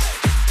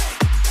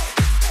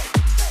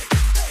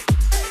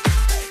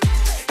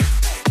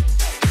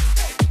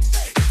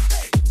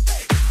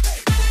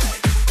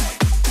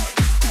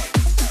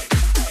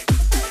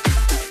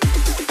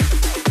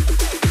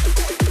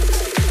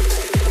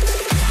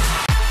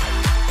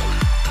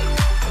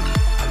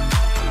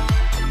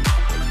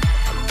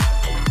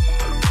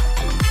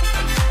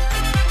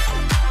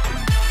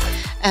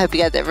 I hope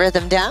you got that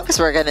rhythm down because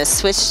we're going to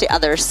switch the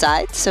other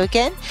side. So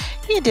again,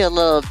 you can do a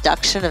little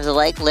abduction of the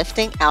leg,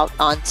 lifting out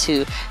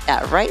onto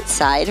that right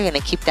side. You're going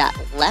to keep that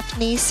left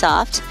knee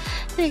soft.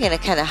 You're going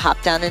to kind of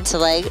hop down into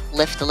leg,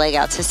 lift the leg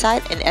out to the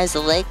side. And as the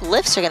leg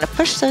lifts, you're going to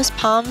push those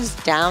palms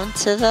down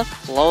to the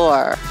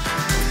floor.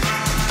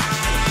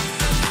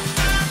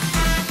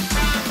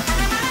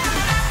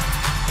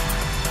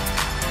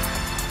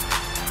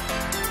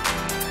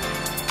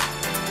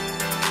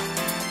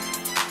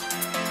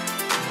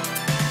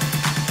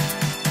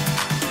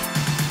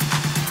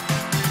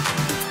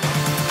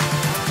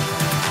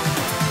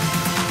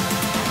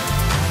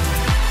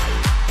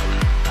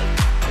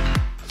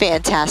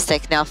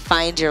 Fantastic. Now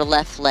find your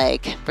left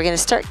leg. We're going to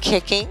start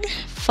kicking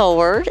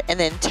forward and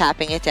then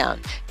tapping it down.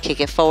 Kick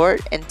it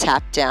forward and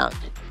tap down.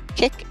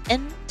 Kick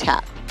and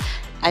tap.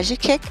 As you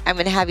kick, I'm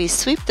going to have you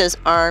sweep those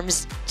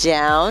arms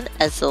down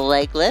as the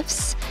leg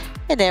lifts.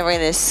 And then we're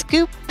going to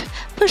scoop,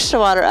 push the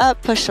water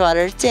up, push the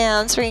water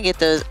down. So we're going to get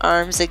those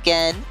arms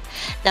again.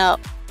 Now,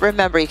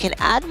 remember, you can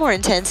add more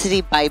intensity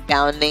by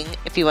bounding.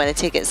 If you want to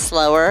take it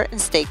slower and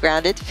stay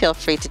grounded, feel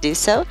free to do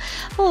so.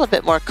 A little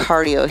bit more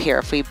cardio here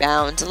if we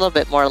bound. A little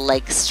bit more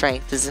leg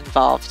strength is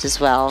involved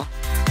as well.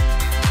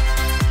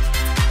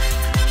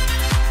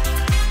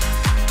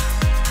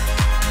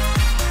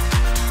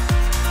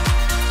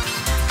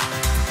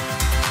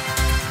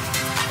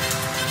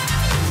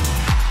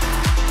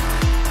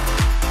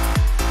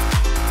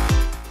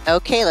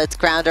 Okay, let's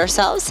ground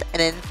ourselves and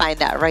then find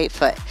that right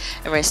foot.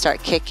 And we're going to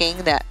start kicking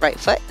that right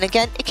foot. And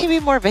again, it can be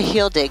more of a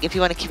heel dig. If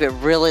you want to keep it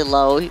really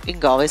low, you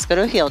can always go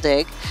to a heel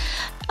dig.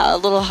 A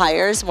little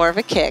higher is more of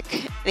a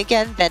kick. And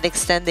again, then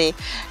extend the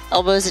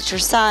elbows at your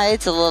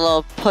sides, a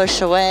little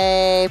push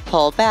away,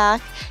 pull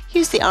back.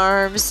 Use the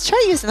arms,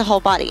 try using the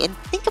whole body. And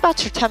think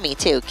about your tummy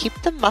too.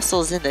 Keep the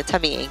muscles in the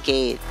tummy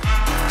engaged.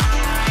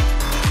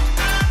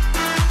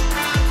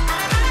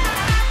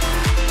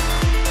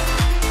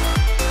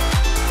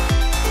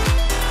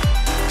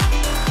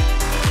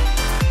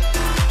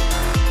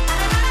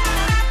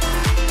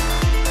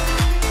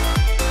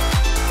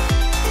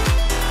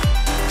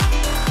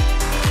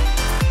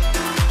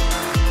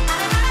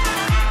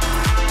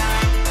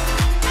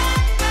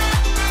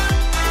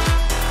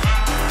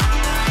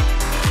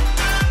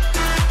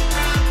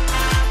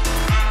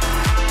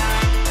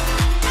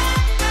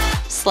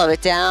 Slow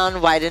it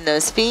down, widen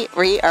those feet.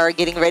 We are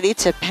getting ready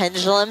to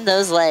pendulum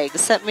those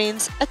legs. That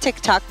means a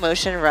tick-tock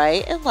motion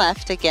right and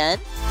left again.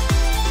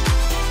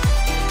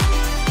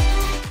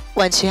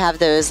 Once you have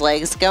those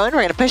legs going,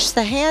 we're going to push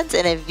the hands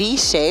in a V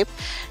shape.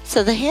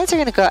 So the hands are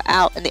going to go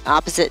out in the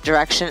opposite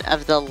direction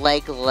of the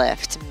leg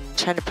lift. I'm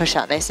trying to push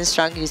out nice and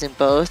strong using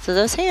both of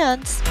those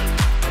hands.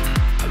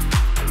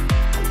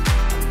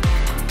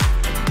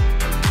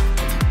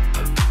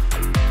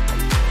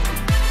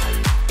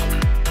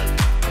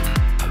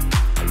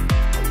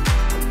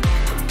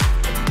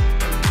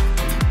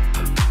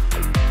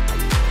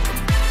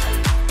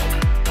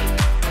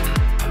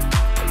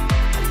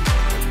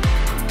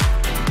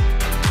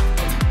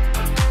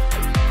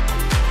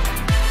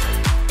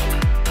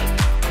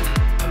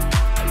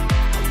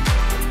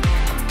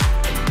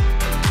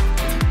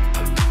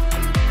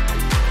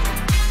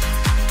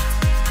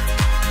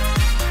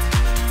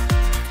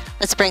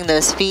 Let's bring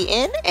those feet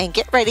in and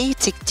get ready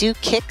to do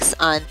kicks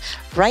on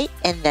right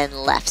and then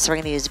left. So we're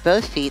going to use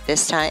both feet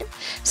this time.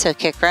 So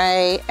kick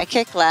right, I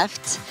kick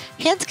left.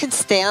 Hands can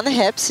stay on the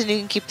hips and you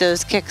can keep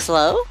those kicks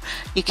low.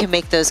 You can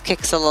make those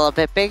kicks a little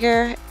bit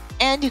bigger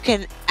and you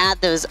can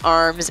add those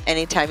arms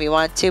anytime you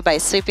want to by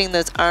sweeping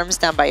those arms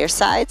down by your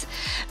sides.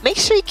 Make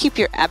sure you keep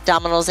your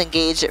abdominals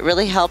engaged. It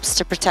really helps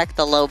to protect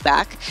the low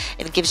back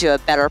and gives you a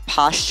better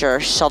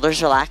posture,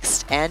 shoulders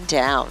relaxed and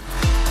down.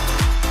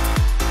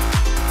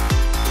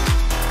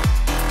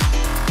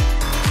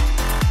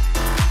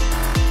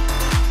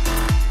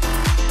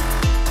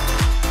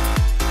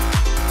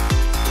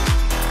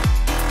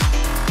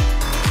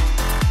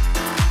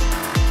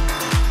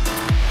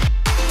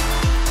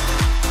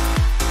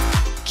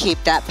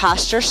 Keep that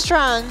posture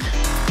strong.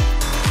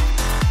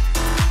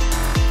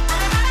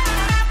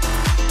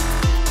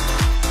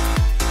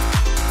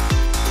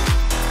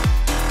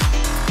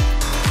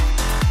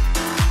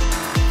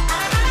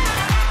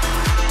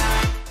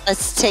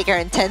 Let's take our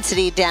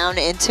intensity down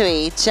into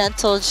a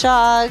gentle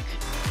jog.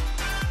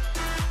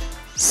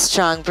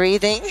 Strong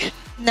breathing.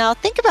 Now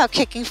think about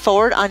kicking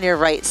forward on your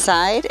right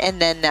side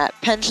and then that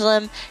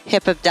pendulum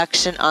hip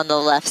abduction on the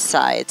left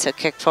side. So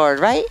kick forward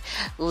right,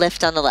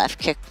 lift on the left,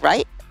 kick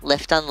right,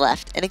 lift on the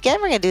left. And again,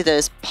 we're going to do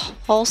those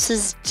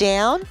pulses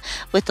down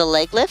with the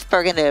leg lift, but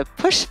we're going to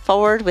push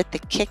forward with the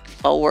kick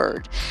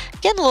forward.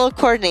 Again, a little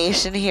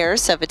coordination here,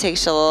 so if it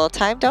takes you a little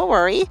time, don't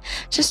worry.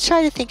 Just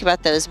try to think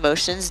about those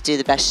motions, do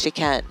the best you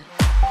can.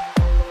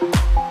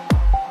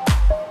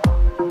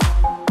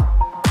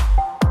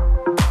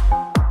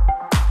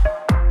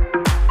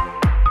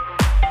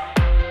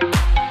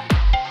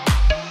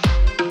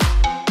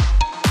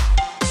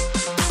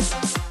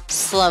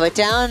 Slow it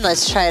down.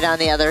 Let's try it on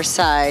the other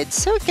side.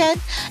 So again,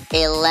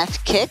 a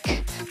left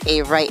kick,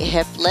 a right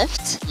hip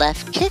lift,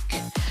 left kick,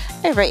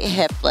 a right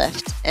hip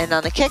lift. And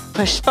on the kick,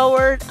 push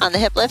forward. On the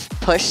hip lift,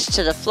 push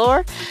to the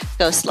floor.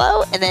 Go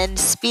slow and then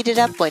speed it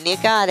up when you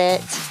got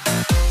it.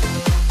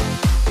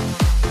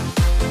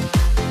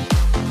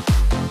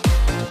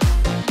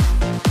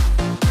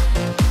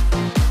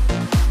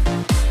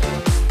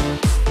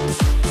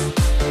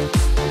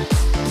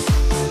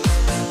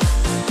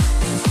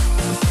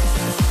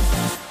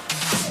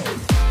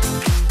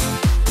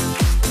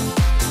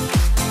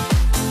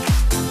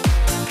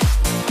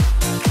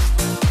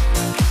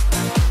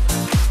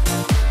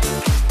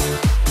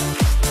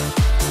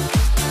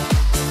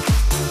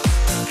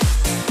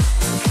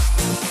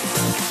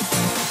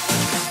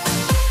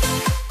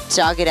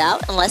 Jog it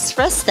out and let's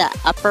rest that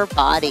upper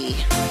body.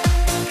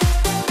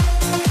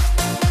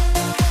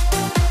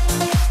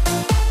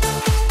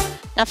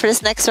 Now for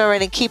this next one, we're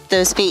going to keep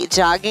those feet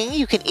jogging.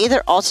 You can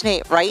either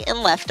alternate right and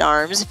left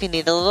arms if you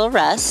need a little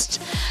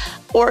rest,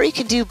 or you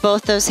can do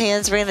both those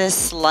hands. We're going to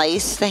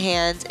slice the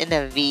hands in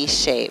a V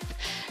shape.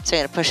 So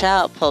you're going to push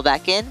out, pull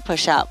back in,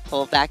 push out,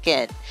 pull back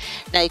in.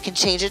 Now you can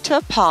change it to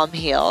a palm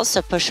heel,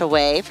 so push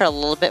away for a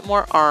little bit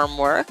more arm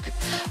work.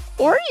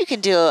 Or you can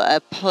do a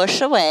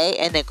push away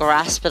and a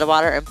grasp of the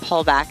water and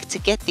pull back to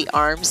get the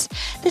arms,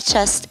 the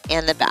chest,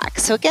 and the back.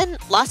 So again,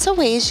 lots of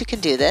ways you can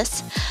do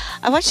this.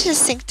 I want you to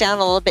sink down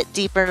a little bit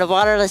deeper in the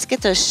water. Let's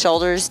get those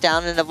shoulders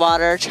down in the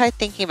water. Try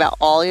thinking about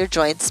all your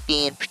joints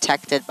being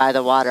protected by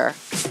the water.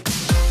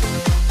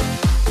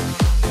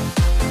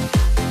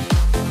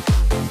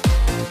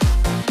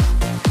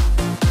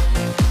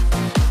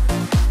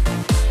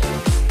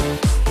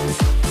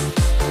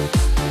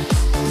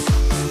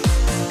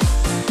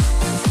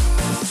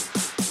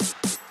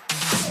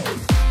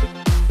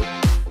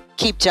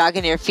 Keep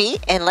jogging your feet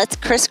and let's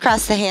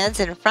crisscross the hands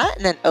in front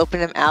and then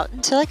open them out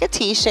into like a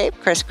T shape,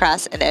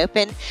 crisscross and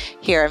open.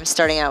 Here I'm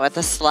starting out with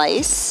a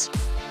slice.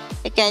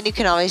 Again, you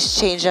can always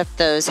change up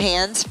those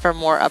hands for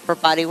more upper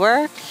body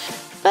work,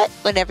 but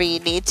whenever you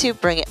need to,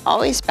 bring it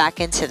always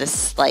back into the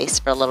slice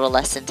for a little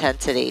less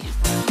intensity.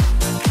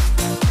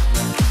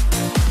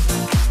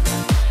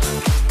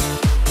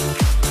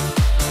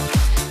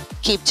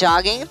 Keep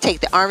jogging, take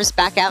the arms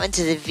back out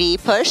into the V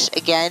push.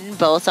 Again,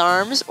 both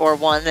arms or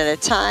one at a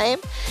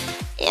time.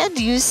 And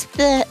use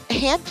the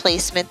hand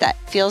placement that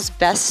feels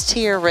best to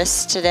your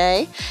wrists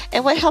today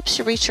and what helps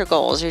you reach your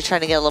goals. Are you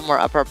trying to get a little more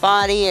upper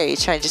body? Are you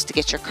trying just to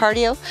get your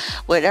cardio?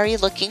 What are you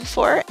looking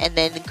for? And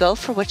then go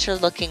for what you're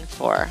looking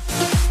for.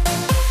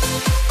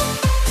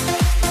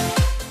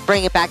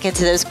 Bring it back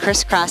into those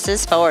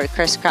crisscrosses, forward,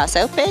 crisscross,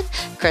 open,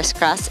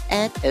 crisscross,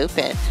 and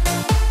open.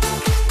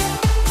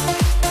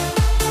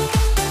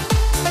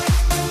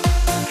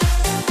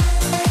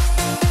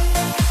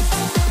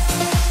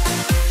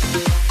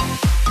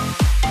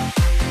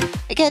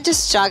 Again,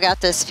 just jog out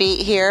those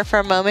feet here for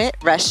a moment,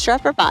 rest your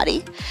upper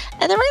body,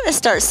 and then we're going to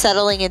start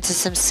settling into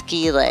some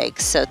ski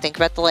legs. So think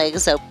about the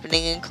legs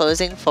opening and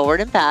closing forward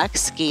and back,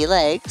 ski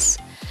legs.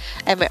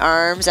 And my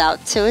arms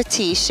out to a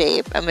T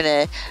shape. I'm going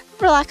to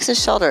relax the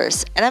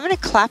shoulders, and I'm going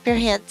to clap your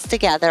hands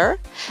together.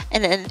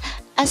 And then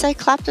as I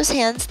clap those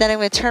hands, then I'm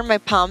going to turn my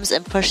palms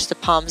and push the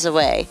palms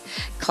away.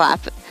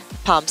 Clap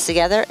palms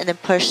together and then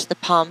push the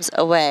palms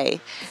away.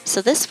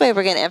 So this way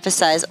we're going to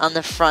emphasize on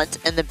the front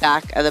and the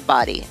back of the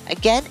body.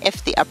 Again,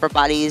 if the upper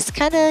body is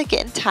kind of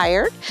getting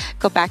tired,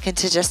 go back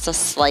into just a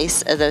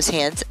slice of those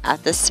hands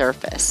at the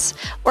surface.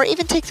 Or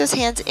even take those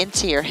hands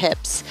into your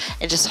hips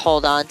and just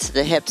hold on to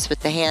the hips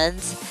with the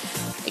hands.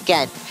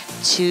 Again,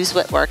 choose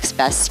what works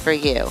best for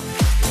you.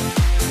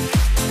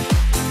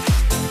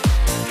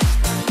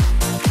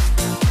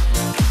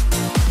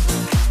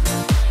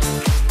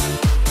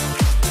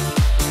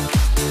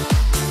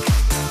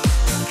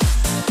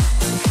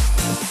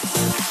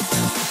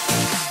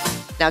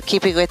 Now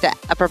keeping with the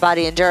upper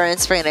body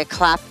endurance, we're going to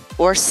clap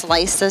or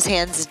slice those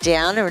hands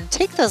down and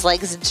take those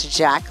legs into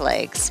jack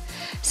legs.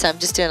 So I'm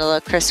just doing a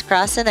little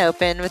crisscross and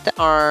open with the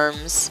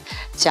arms,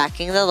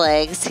 jacking the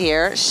legs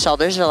here,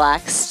 shoulders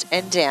relaxed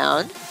and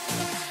down.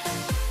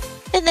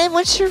 And then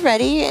once you're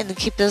ready and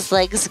keep those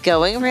legs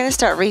going, we're going to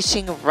start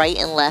reaching right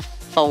and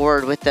left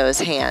forward with those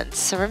hands.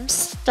 So I'm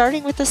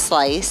starting with a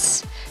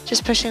slice,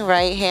 just pushing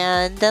right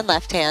hand, then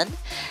left hand.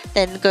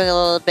 Then going a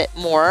little bit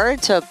more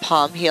to a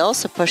palm heel,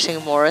 so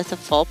pushing more with a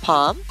full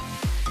palm.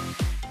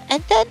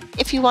 And then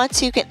if you want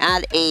to, you can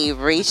add a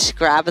reach,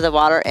 grab of the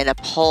water, and a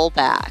pull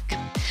back.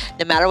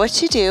 No matter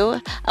what you do,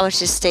 I want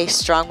you to stay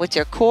strong with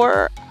your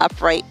core,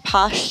 upright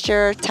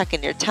posture, tuck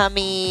in your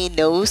tummy,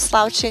 no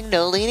slouching,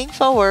 no leaning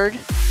forward.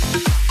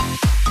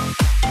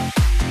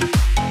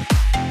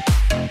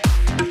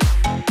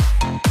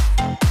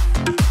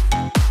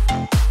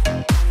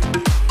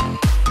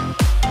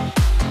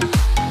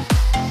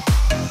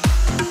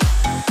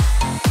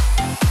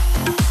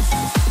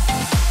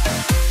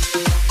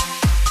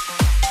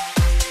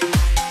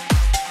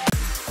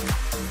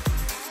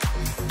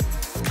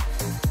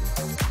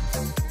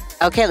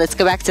 Okay, let's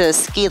go back to the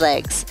ski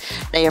legs.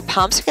 Now your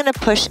palms are gonna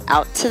push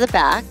out to the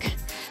back,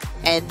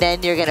 and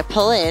then you're gonna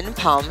pull in,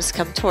 palms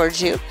come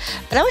towards you.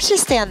 But I want you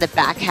to stay on the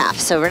back half.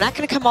 So we're not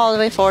gonna come all the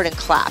way forward and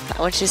clap.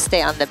 I want you to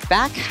stay on the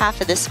back half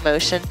of this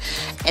motion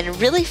and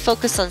really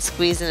focus on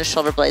squeezing the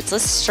shoulder blades.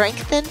 Let's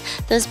strengthen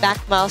those back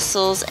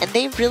muscles, and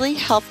they really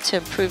help to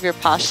improve your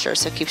posture.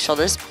 So keep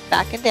shoulders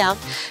back and down.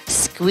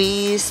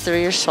 Squeeze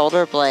through your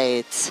shoulder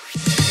blades.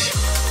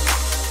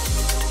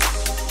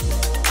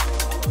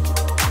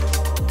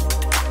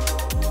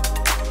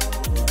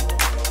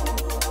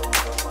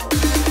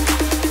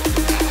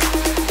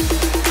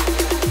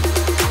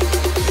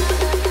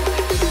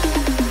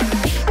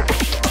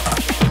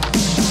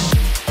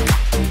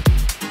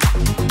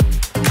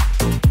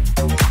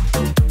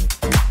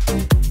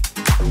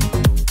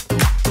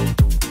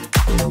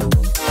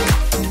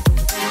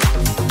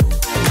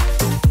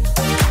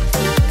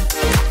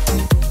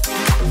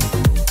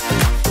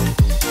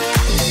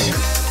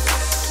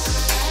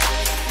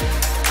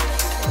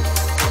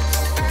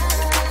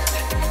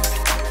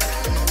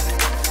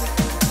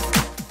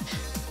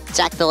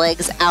 Jack the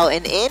legs out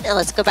and in, and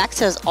let's go back to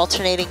those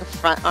alternating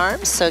front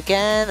arms. So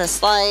again, a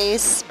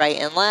slice, right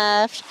and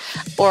left,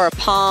 or a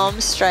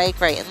palm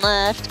strike, right and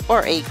left,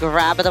 or a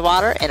grab of the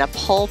water and a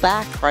pull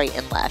back, right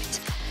and left.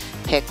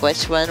 Pick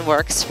which one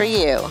works for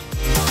you.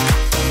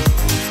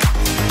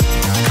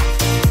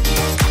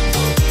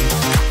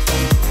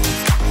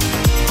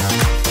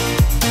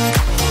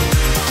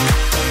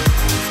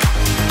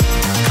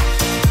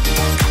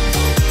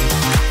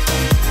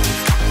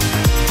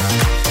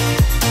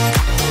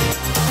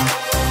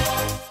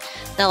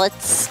 Now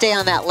let's stay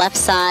on that left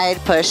side,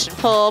 push and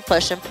pull,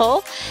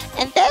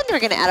 and then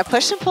we're gonna add a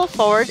push and pull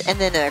forward, and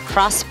then a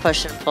cross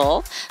push and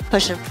pull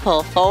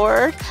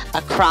forward,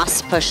 a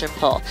cross push and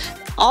pull.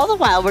 All the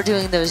while we're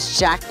doing those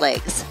jack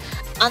legs.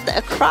 On the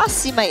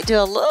across, you might do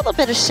a little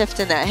bit of shift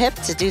in that hip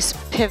to do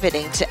some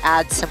pivoting to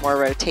add some more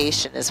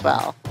rotation as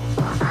well.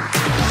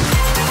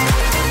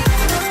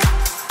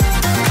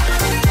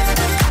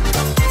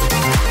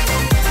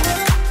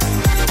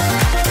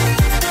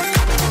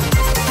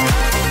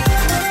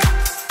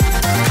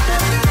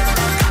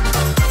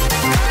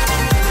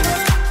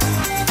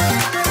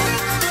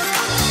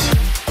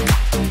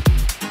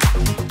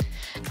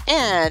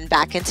 And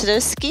back into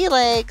those ski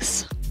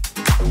legs.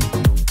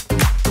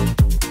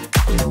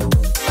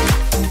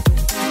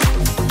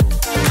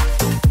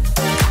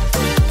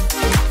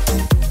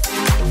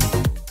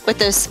 With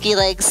those ski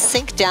legs,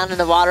 sink down in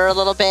the water a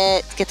little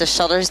bit, get the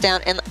shoulders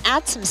down, and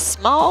add some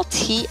small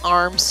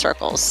T-arm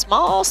circles.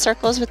 Small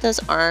circles with those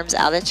arms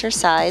out at your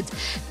sides.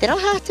 They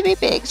don't have to be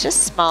big,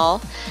 just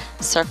small.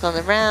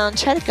 Circling around,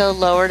 try to go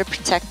lower to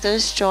protect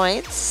those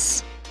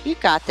joints. You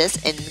got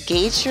this.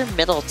 Engage your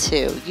middle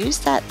too. Use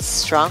that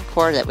strong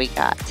core that we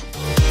got.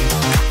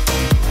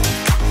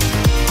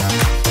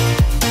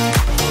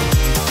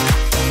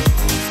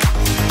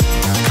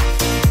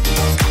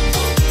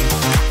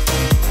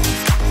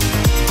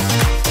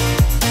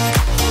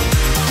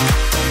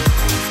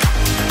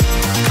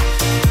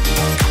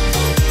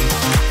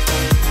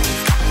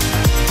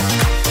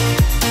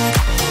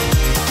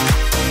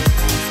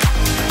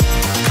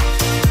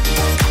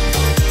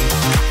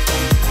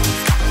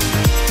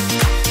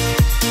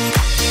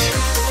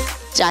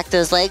 Jack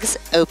those legs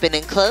open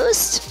and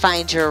closed.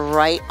 Find your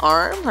right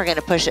arm. We're going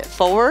to push it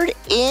forward,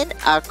 in,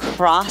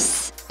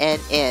 across,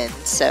 and in.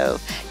 So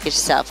get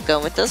yourself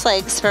going with those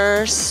legs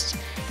first.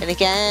 And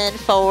again,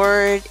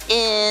 forward,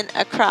 in,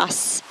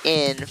 across,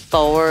 in,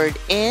 forward,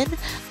 in,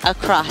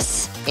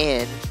 across,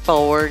 in,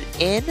 forward,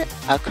 in,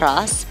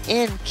 across,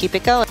 in. Keep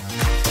it going.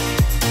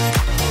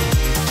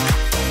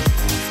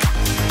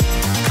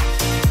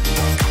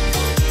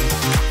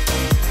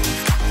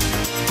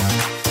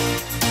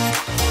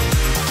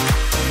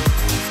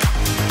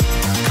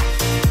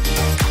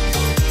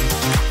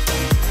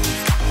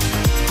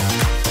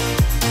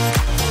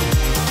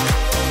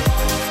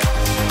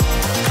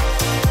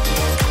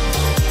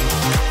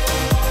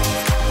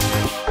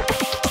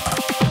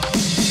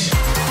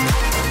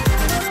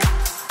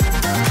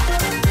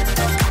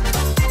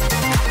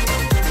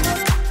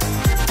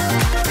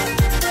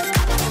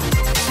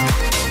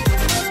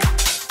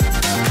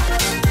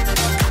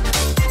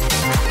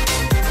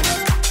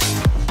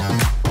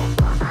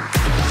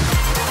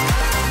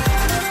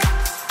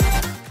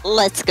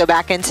 Let's go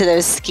back into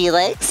those ski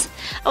legs.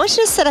 I want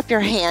you to set up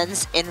your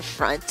hands in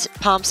front,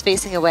 palms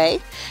facing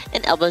away,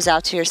 and elbows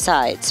out to your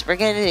sides. We're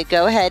going to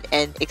go ahead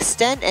and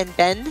extend and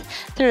bend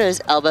through those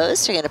elbows.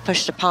 So you're going to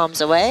push the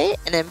palms away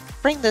and then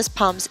bring those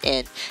palms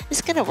in.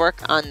 Just gonna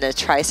work on the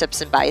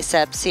triceps and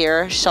biceps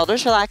here.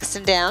 Shoulders relaxed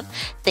and down.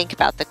 Think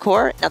about the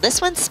core. Now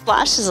this one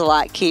splashes a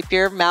lot. Keep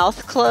your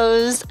mouth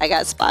closed. I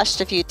got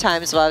splashed a few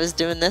times while I was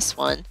doing this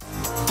one.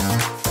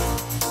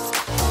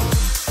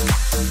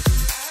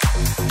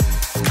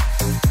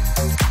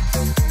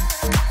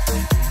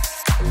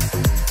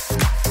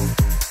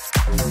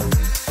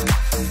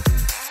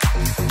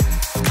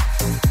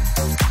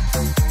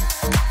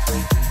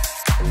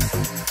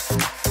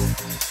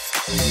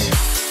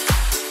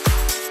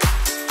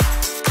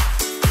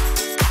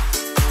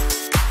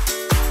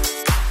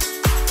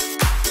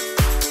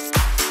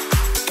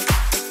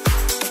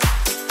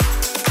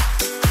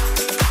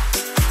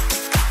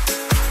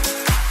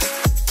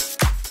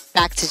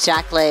 Back to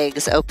jack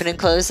legs. Open and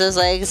close those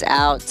legs.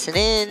 Outs and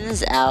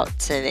ins,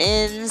 outs and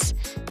ins.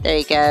 There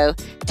you go.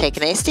 Take a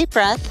nice deep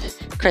breath.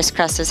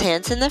 Crisscross those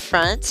hands in the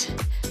front.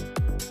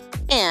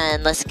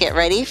 And let's get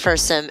ready for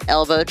some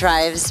elbow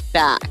drives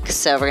back.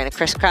 So we're going to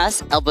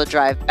crisscross, elbow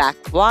drive back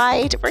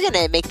wide. We're going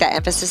to make that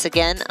emphasis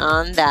again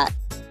on that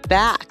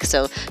back.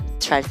 So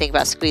try to think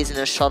about squeezing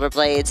those shoulder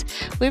blades.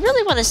 We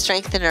really want to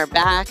strengthen our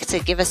back to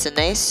give us a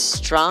nice,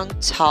 strong,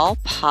 tall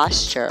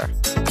posture.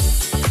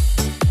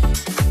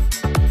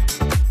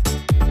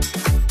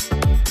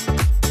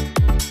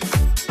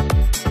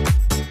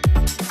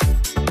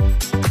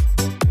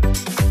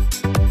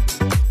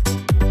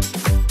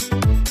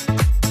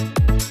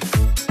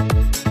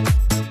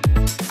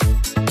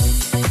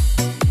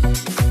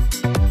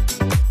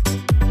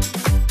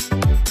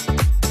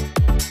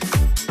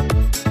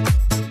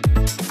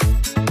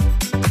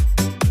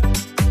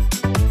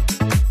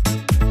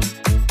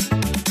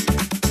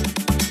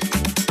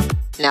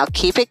 Now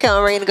keep it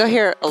going. We're going to go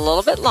here a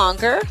little bit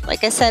longer.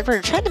 Like I said,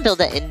 we're trying to build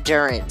that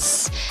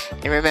endurance.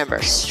 And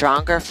remember,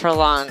 stronger for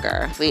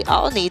longer. We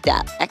all need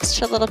that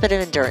extra little bit of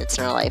endurance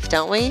in our life,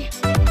 don't we?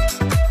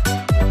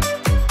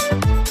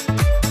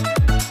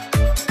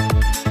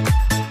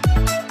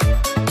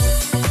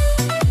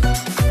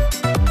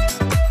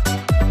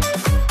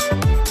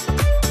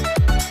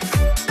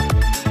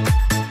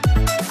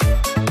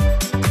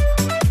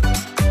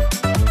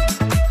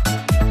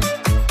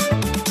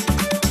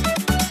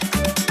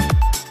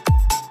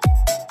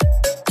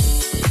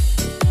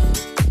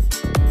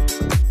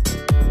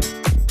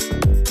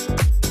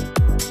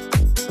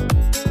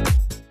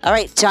 All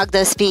right, jog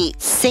those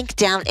feet, sink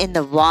down in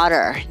the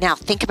water. Now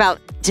think about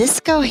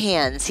disco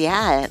hands.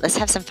 Yeah, let's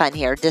have some fun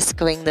here.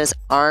 Discoing those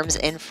arms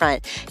in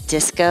front.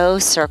 Disco,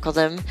 circle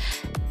them.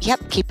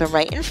 Yep, keep them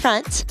right in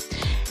front.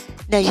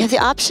 Now you have the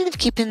option of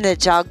keeping the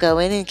jog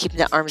going and keeping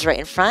the arms right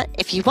in front.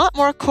 If you want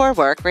more core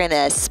work, we're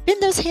gonna spin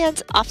those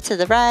hands off to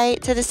the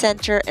right, to the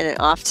center, and then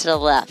off to the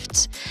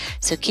left.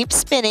 So keep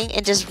spinning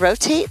and just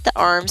rotate the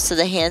arms so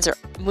the hands are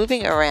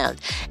moving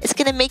around. It's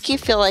gonna make you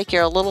feel like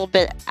you're a little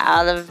bit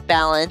out of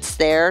balance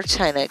there,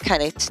 trying to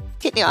kind of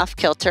get you off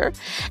kilter.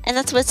 And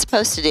that's what it's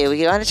supposed to do.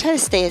 We wanna try to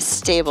stay as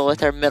stable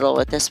with our middle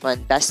with this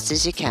one best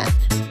as you can.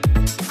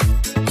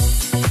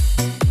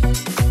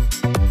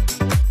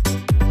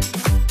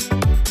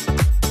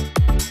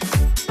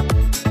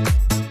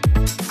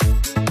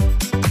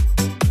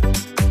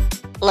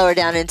 Lower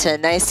down into a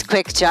nice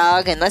quick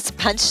jog, and let's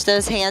punch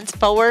those hands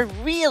forward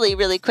really,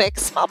 really quick.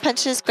 Small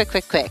punches, quick,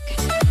 quick, quick.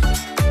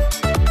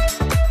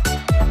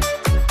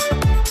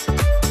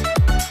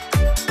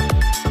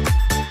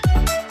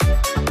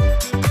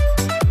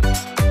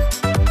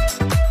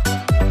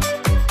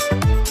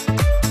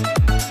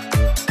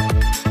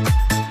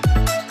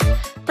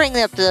 Bring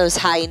up those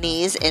high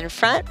knees in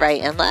front,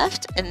 right and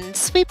left, and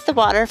sweep the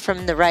water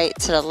from the right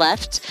to the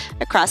left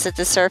across at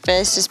the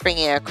surface, just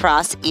bringing it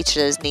across each of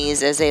those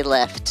knees as they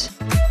lift.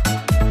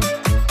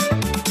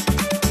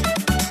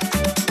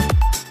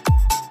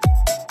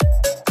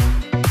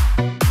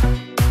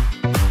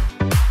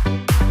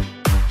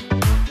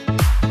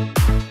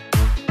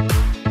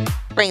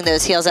 Bring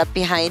those heels up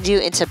behind you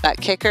into butt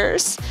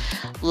kickers.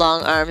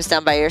 Long arms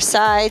down by your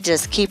side.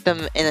 Just keep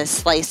them in a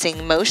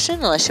slicing motion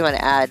unless you want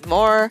to add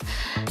more.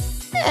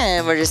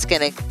 And we're just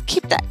going to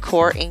keep that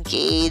core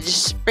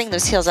engaged. Bring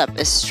those heels up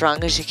as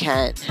strong as you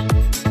can.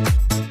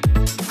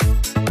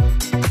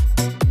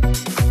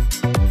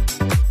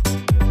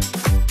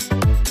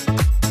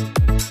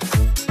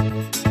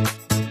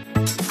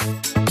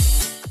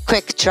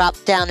 Quick drop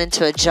down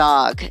into a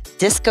jog.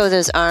 Disco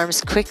those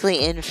arms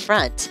quickly in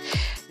front.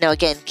 Now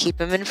again, keep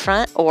them in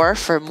front, or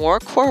for more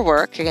core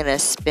work, you're gonna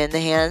spin the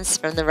hands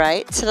from the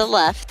right to the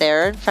left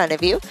there in front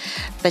of you,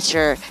 but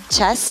your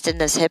chest and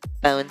those hip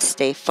bones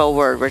stay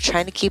forward. We're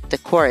trying to keep the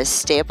core as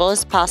stable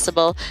as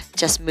possible,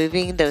 just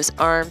moving those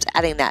arms,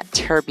 adding that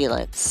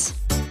turbulence.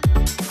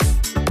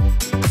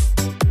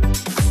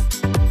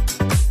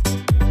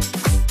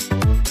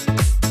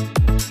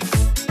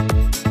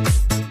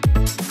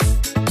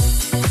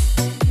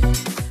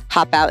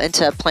 Hop out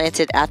into a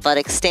planted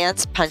athletic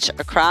stance, punch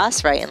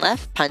across, right and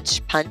left,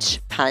 punch, punch,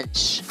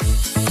 punch.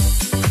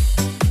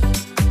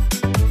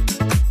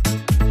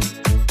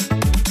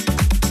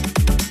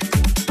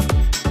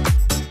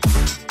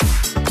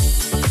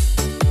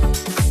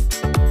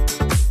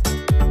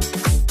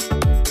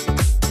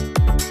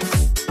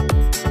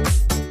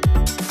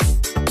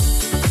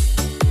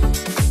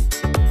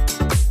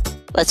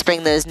 Let's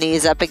bring those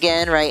knees up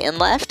again, right and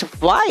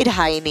left, wide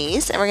high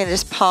knees, and we're gonna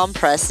just palm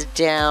press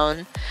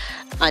down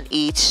on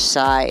each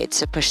side.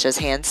 So push those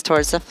hands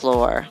towards the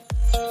floor.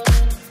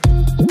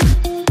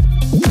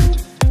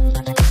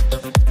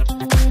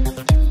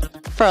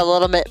 For a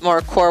little bit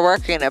more core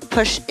work, you're gonna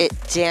push it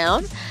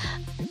down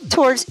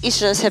towards each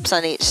of those hips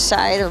on each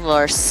side, and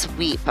more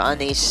sweep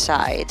on each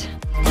side.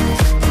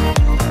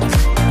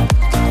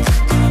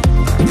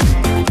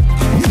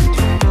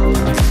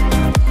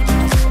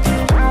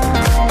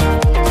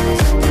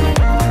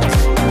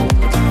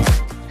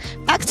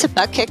 Back to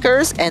butt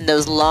kickers and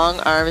those long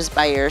arms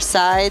by your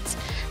sides.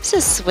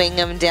 Just swing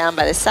them down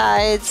by the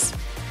sides.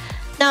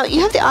 Now you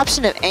have the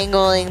option of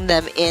angling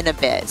them in a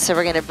bit. So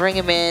we're gonna bring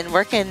them in,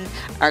 working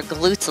our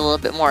glutes a little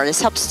bit more.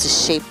 This helps to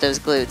shape those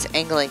glutes.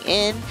 Angling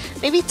in,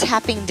 maybe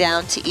tapping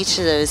down to each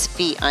of those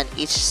feet on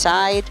each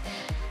side.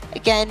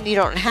 Again, you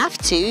don't have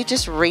to,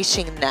 just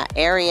reaching in that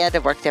area to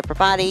work the upper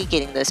body,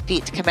 getting those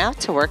feet to come out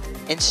to work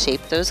and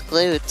shape those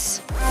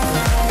glutes.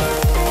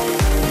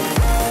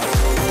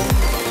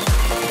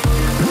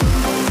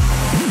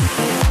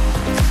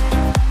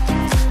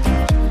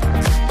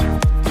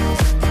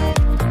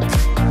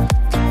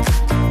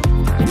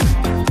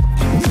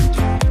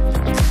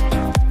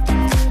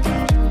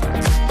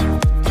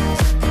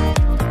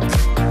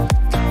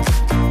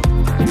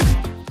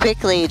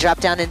 Quickly drop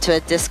down into a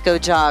disco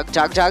jog.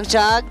 Jog, jog,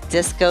 jog.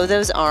 Disco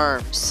those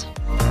arms.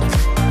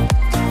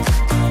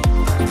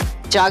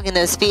 Jogging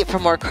those feet for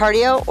more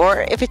cardio,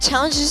 or if it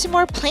challenges you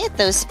more, plant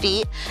those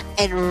feet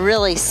and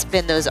really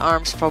spin those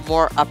arms for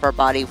more upper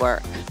body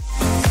work.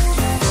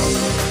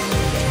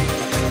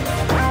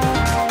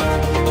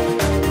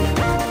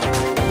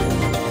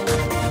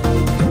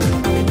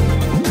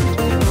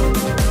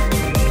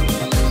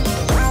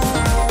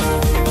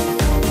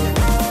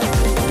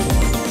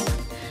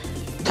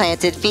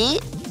 Planted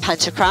feet,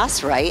 punch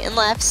across right and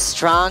left,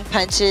 strong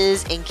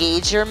punches,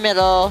 engage your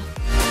middle.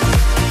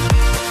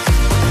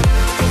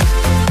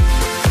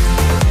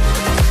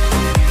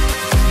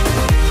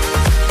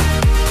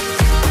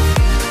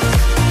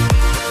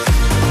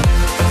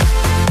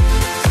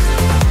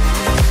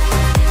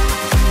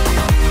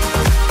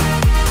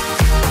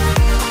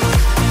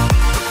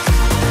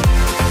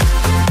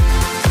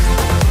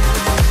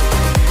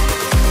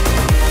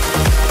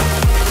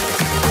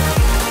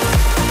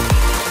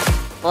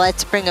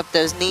 Let's bring up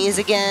those knees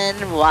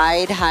again,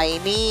 wide high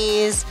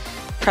knees,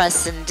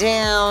 pressing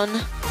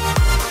down.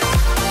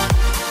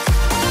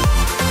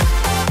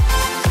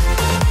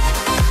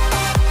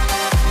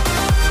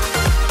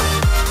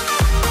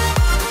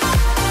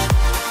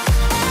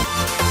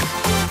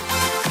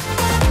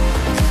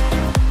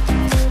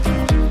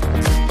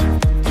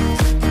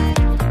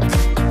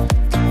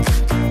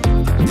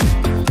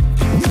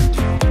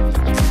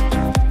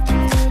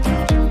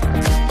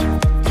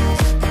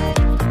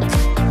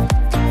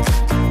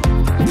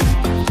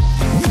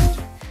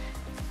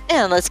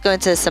 And let's go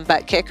into some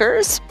butt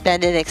kickers.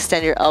 Bend and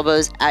extend your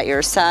elbows at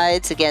your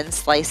sides. Again,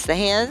 slice the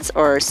hands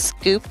or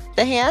scoop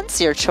the hands,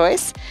 your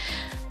choice.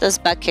 Those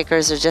butt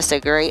kickers are just a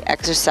great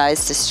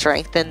exercise to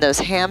strengthen those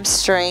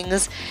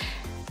hamstrings.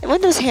 And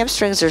when those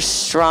hamstrings are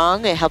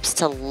strong, it helps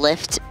to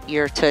lift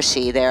your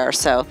tushy there.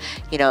 So,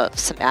 you know,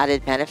 some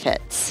added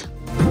benefits.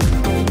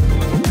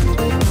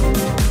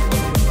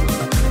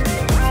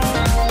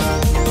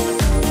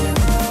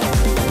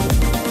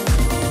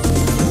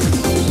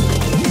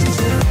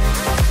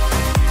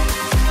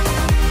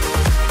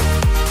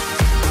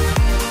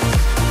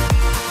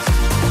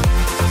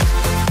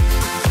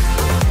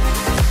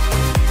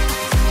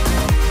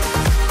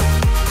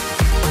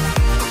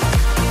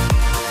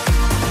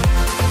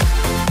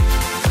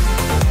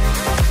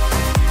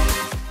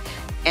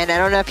 And I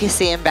don't know if you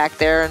see him back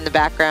there in the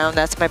background.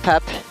 That's my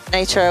pup,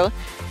 Nitro.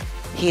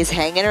 He's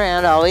hanging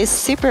around, always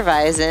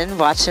supervising,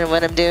 watching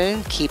what I'm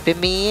doing, keeping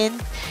me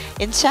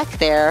in check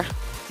there.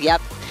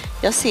 Yep,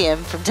 you'll see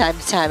him from time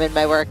to time in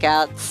my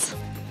workouts.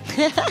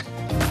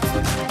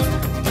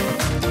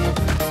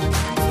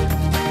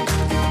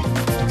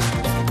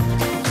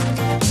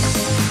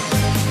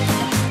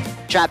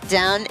 Drop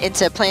down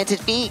into planted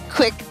feet,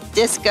 quick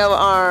disco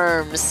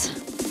arms.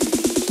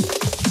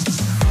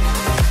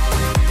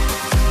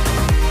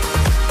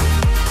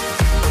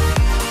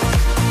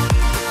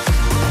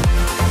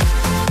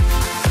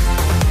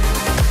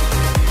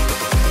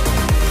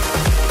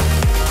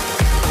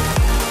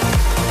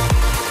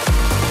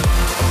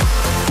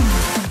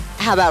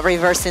 How about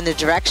reversing the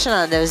direction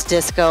on those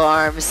disco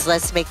arms?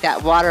 Let's make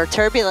that water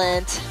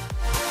turbulent.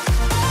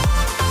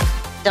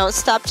 Don't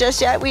stop just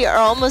yet. We are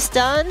almost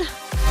done.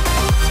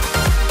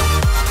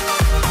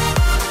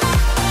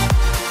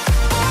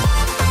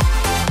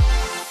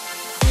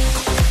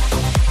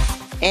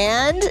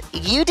 And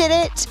you did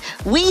it.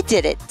 We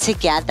did it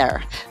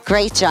together.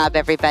 Great job,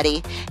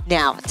 everybody.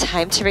 Now,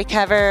 time to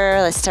recover.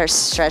 Let's start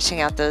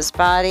stretching out those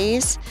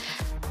bodies.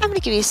 I'm going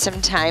to give you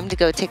some time to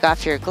go take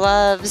off your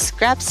gloves,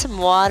 grab some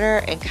water,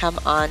 and come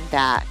on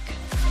back.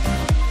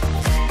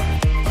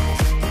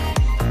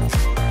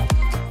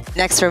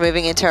 Next, we're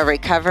moving into our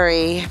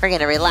recovery. We're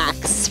gonna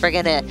relax, we're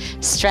gonna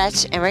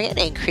stretch, and we're gonna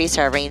increase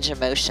our range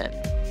of motion.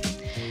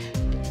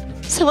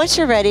 So once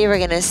you're ready, we're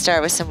gonna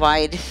start with some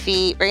wide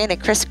feet. We're gonna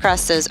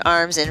crisscross those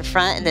arms in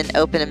front and then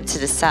open them to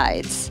the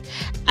sides.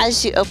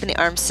 As you open the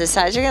arms to the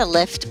sides, you're gonna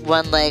lift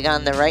one leg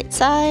on the right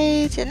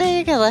side, and then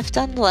you're gonna lift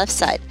on the left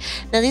side.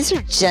 Now these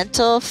are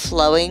gentle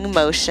flowing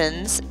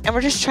motions, and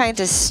we're just trying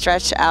to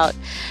stretch out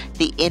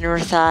the inner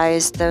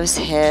thighs, those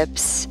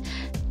hips.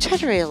 Try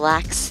to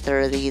relax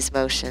through these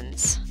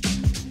motions.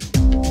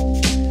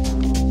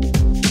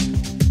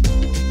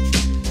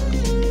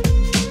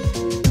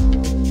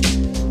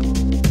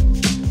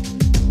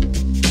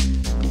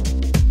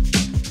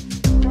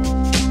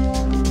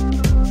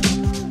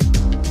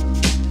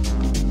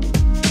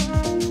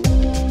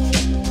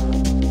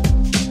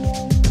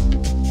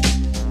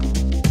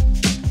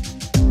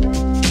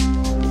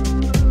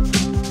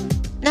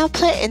 Now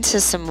plant into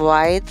some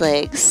wide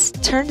legs.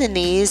 Turn the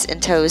knees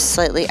and toes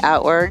slightly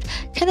outward,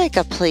 kind of like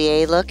a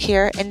plie look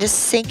here, and just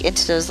sink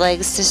into those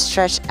legs to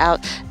stretch out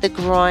the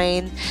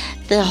groin,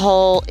 the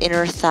whole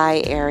inner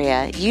thigh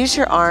area. Use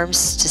your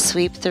arms to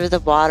sweep through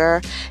the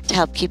water to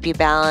help keep you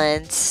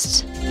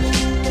balanced.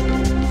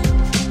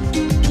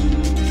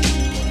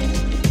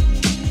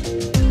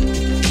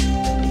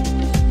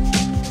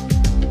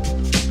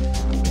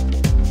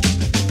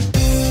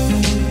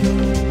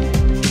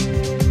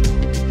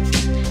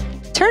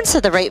 Turn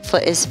so the right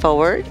foot is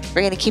forward.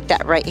 We're going to keep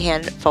that right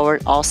hand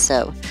forward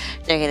also.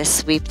 Then you're going to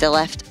sweep the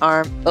left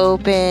arm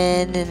open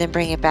and then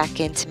bring it back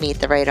in to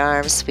meet the right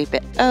arm. Sweep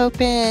it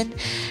open.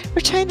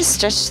 We're trying to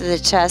stretch to the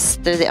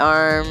chest, through the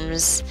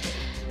arms.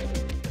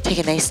 Take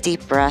a nice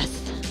deep breath.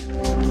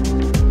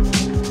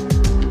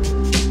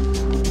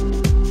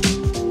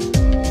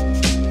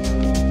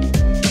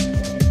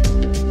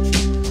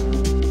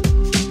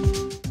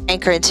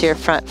 Anchor into your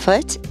front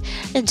foot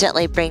and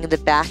gently bring the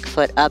back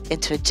foot up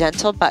into a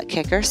gentle butt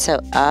kicker. So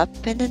up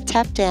and then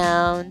tap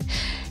down.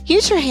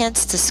 Use your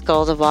hands to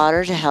scull the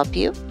water to help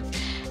you.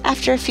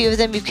 After a few of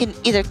them, you can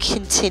either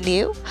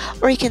continue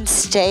or you can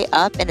stay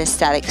up in a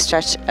static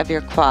stretch of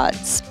your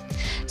quads.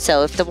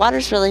 So if the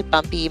water's really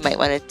bumpy, you might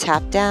want to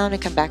tap down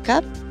and come back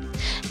up.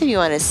 If you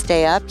want to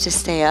stay up, just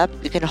stay up.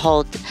 You can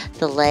hold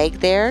the leg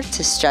there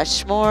to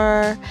stretch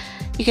more.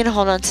 You can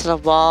hold onto the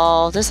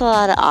wall. There's a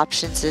lot of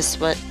options this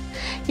one.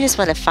 You just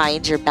want to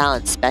find your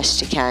balance best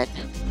you can.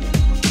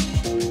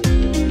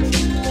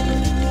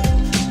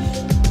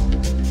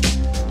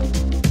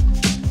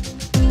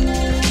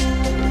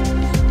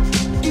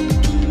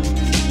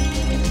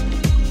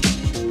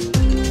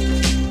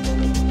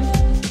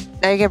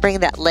 Now you're going to bring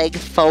that leg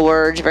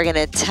forward. We're going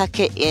to tuck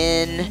it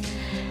in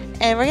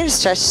and we're going to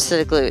stretch to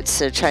the glutes.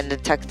 So trying to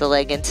tuck the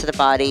leg into the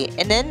body.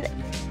 And then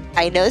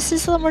I know this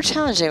is a little more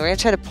challenging. We're going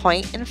to try to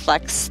point and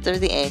flex through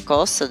the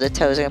ankle. So the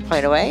toes are going to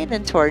point away and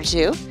then towards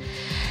you.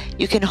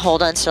 You can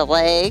hold onto the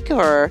leg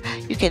or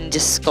you can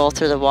just scull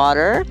through the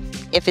water.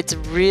 If it's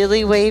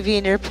really wavy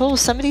in your pool,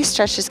 some of these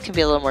stretches can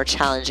be a little more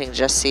challenging,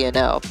 just so you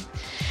know.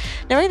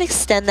 Now we're going to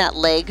extend that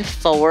leg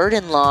forward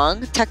and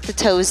long. Tuck the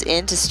toes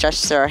in to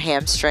stretch through our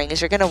hamstrings.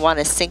 You're going to want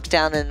to sink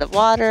down in the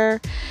water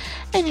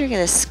and you're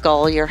going to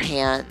scull your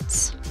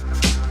hands.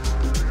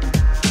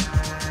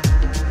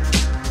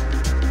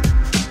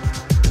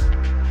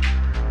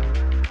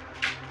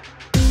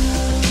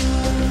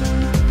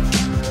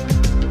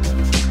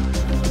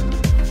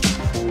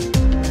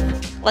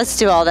 Let's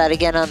do all that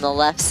again on the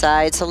left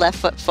side. So left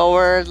foot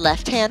forward,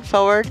 left hand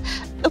forward,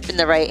 open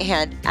the right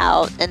hand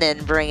out, and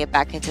then bring it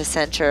back into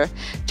center.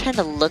 Trying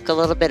to look a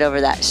little bit over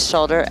that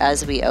shoulder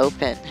as we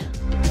open.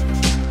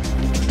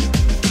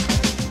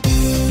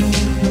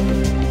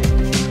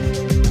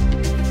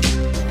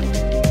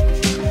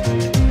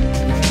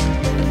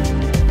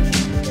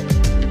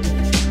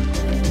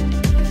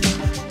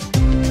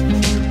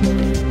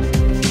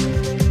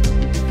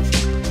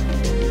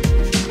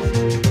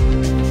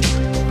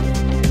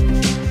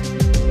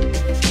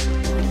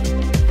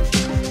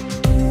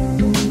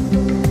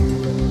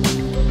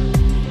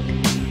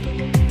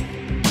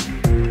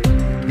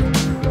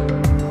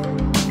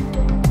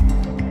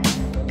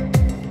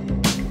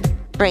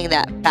 Bring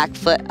that back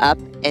foot up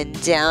and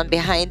down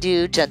behind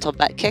you, gentle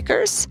butt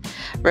kickers.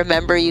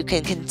 Remember, you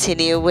can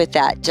continue with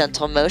that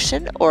gentle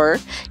motion or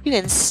you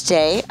can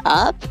stay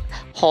up,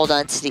 hold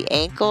on to the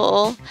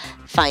ankle,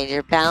 find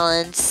your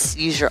balance,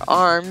 use your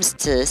arms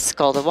to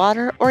scull the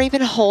water, or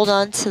even hold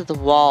on to the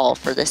wall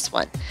for this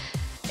one.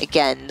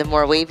 Again, the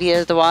more wavy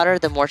the water,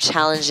 the more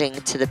challenging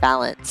to the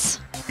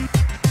balance.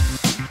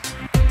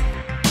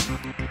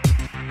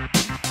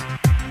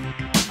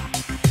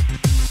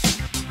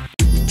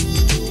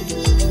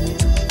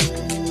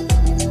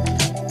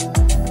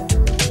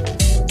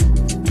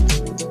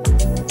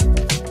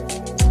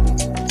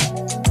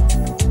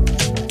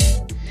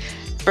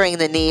 Bring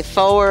the knee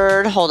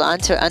forward, hold on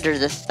to it under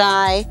the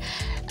thigh,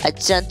 a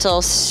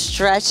gentle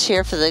stretch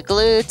here for the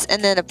glutes,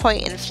 and then a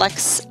point and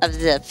flex of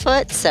the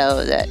foot,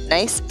 so that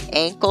nice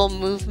ankle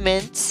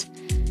movement.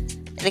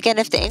 And again,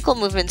 if the ankle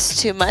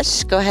movement's too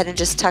much, go ahead and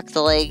just tuck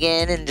the leg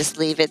in and just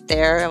leave it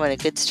there. I want a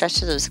good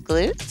stretch of those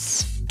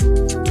glutes.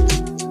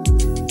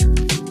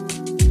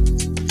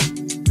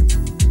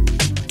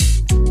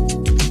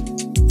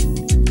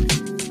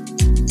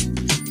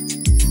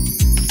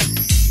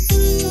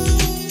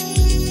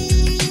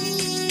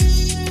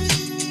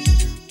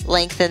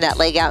 Lengthen that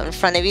leg out in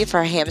front of you for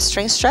a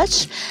hamstring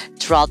stretch.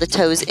 Draw the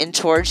toes in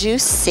towards you,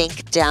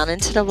 sink down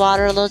into the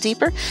water a little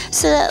deeper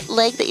so that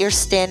leg that you're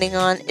standing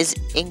on is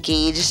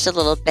engaged, a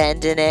little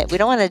bend in it. We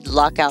don't want to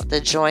lock out the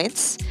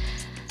joints.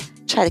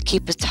 Try to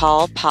keep a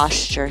tall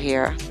posture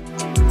here.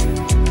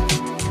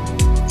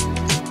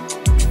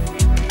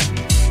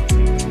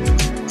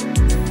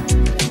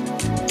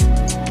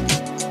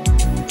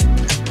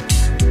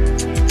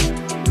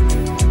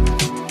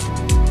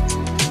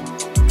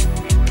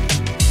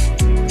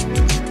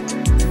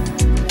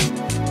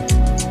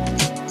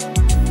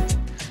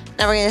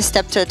 Now we're going to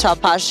step to a tall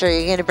posture.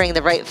 You're going to bring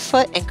the right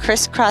foot and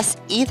crisscross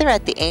either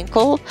at the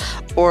ankle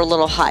or a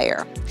little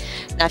higher.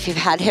 Now if you've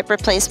had hip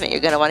replacement,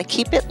 you're going to want to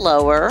keep it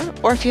lower,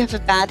 or if you have a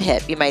bad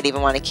hip, you might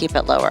even want to keep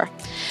it lower.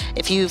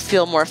 If you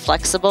feel more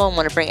flexible and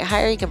want to bring it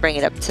higher, you can bring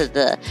it up to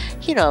the,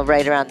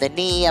 right around the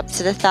knee, up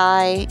to the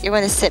thigh. You're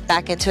going to sit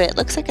back into it. It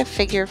looks like a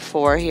figure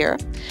 4 here.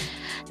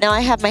 Now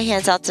I have my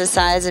hands out to the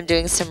sides. I'm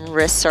doing some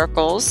wrist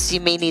circles. You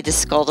may need to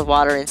scull the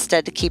water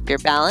instead to keep your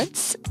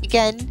balance.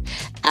 Again,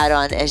 add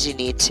on as you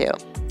need to.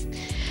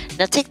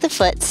 Now take the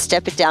foot,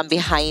 step it down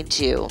behind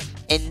you,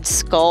 and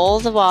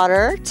scull the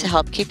water to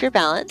help keep your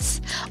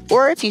balance.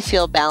 Or if you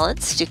feel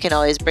balanced, you can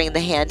always bring the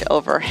hand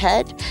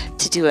overhead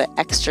to do an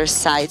extra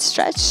side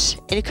stretch.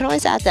 And you can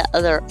always add that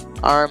other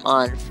arm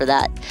on for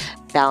that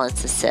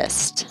balance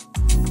assist.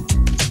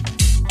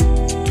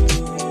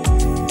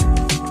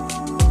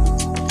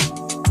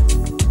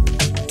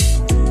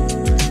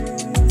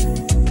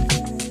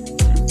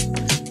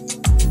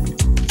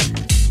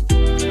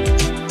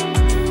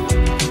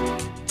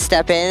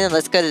 Step in and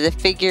let's go to the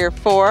figure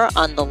 4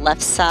 on the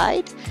left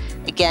side.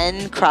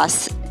 Again,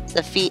 cross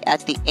the feet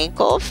at the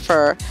ankle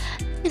for,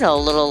 a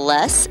little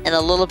less and a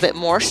little bit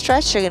more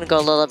stretch. You're going to go a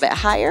little bit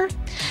higher.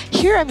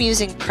 Here I'm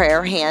using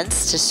prayer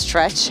hands to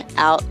stretch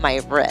out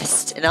my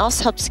wrist, and it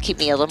also helps keep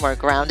me a little more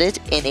grounded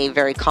in a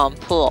very calm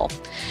pool.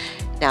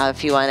 Now,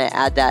 if you want to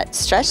add that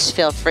stretch,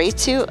 feel free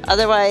to.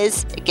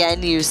 Otherwise,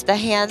 again, use the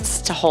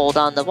hands to hold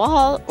on the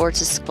wall or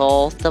to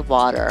scull the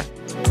water.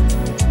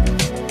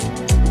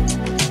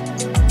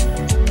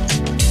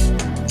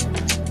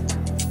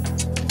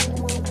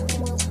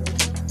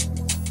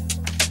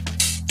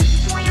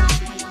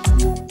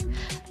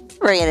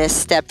 We're going to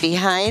step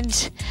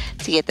behind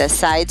to get the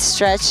side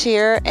stretch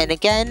here. And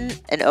again,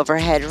 an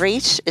overhead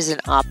reach is an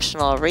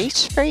optional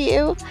reach for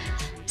you.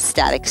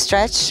 Static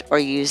stretch or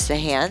use the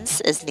hands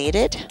as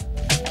needed.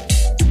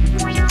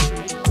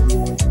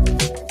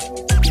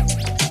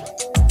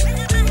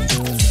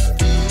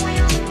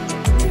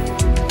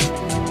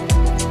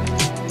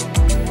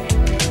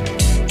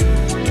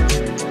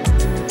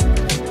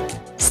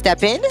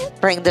 Step in,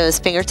 bring those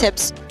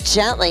fingertips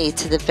gently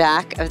to the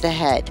back of the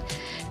head.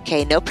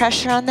 Okay, no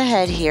pressure on the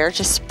head here,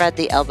 just spread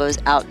the elbows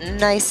out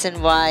nice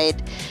and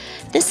wide.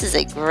 This is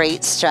a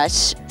great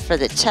stretch for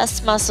the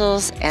chest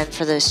muscles and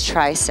for those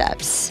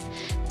triceps.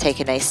 Take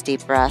a nice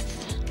deep breath.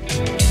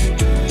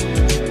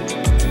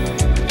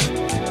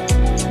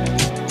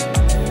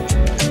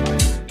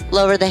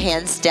 Lower the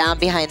hands down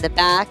behind the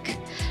back.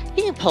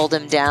 You can pull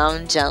them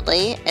down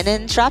gently and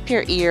then drop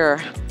your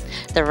ear,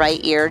 the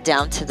right ear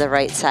down to the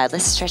right side.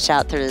 Let's stretch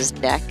out through those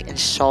neck and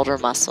shoulder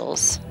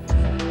muscles.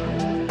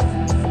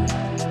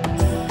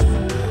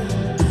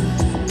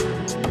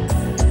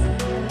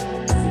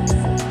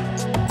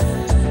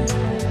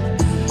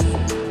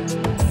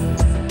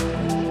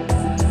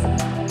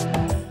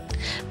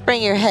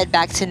 Bring your head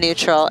back to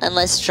neutral and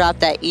let's drop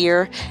that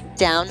ear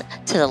down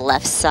to the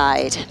left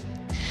side.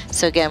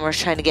 So again, we're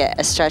trying to get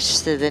a stretch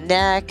through the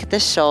neck, the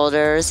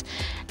shoulders,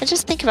 and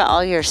just think about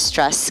all your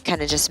stress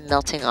kind of just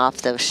melting off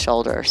those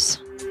shoulders.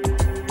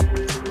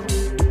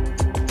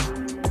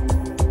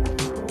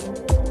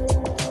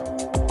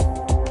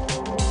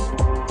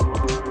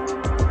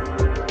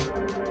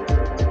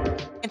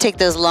 Take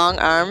those long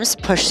arms,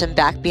 push them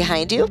back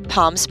behind you,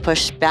 palms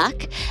push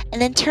back, and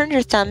then turn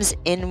your thumbs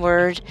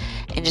inward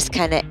and just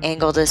kind of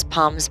angle those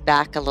palms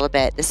back a little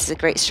bit. This is a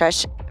great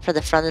stretch for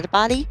the front of the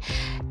body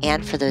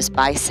and for those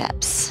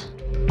biceps.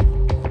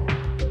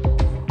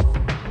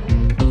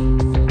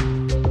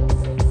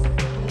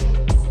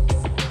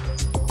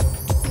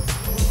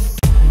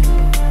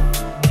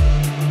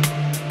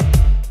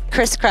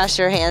 Crisscross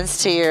your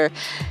hands to your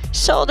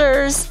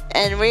shoulders,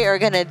 and we are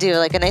going to do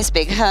like a nice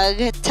big hug.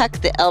 Tuck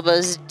the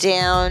elbows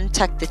down,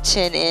 tuck the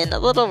chin in, a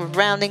little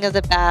rounding of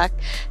the back.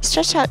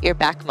 Stretch out your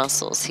back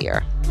muscles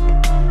here.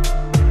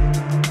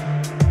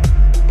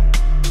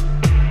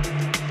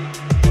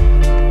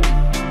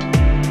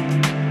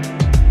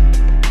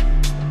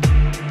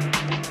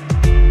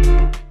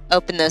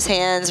 Open those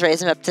hands,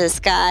 raise them up to the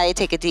sky,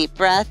 take a deep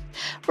breath,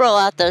 roll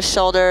out those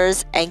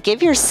shoulders, and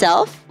give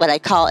yourself what I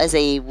call as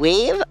a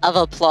wave of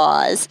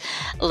applause.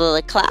 A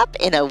little clap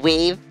in a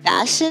wave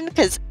fashion,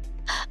 because,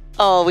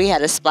 oh, we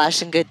had a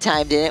splashing good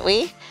time, didn't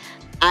we?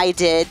 I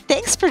did.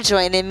 Thanks for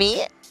joining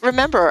me.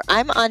 Remember,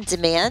 I'm on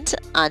demand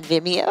on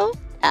Vimeo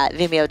at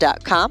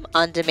vimeo.com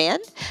on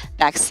demand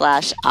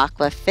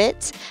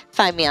 /AquaFIIT.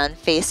 Find me on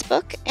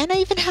Facebook, and I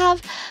even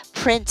have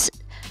print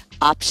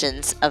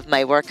options of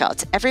my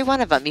workouts. Every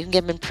one of them, you can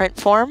get them in print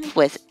form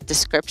with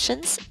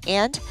descriptions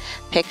and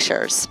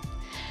pictures.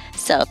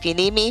 So if you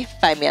need me,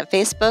 find me on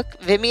Facebook,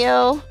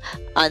 Vimeo,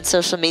 on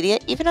social media,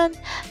 even on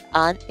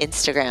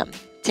Instagram.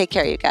 Take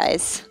care, you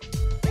guys.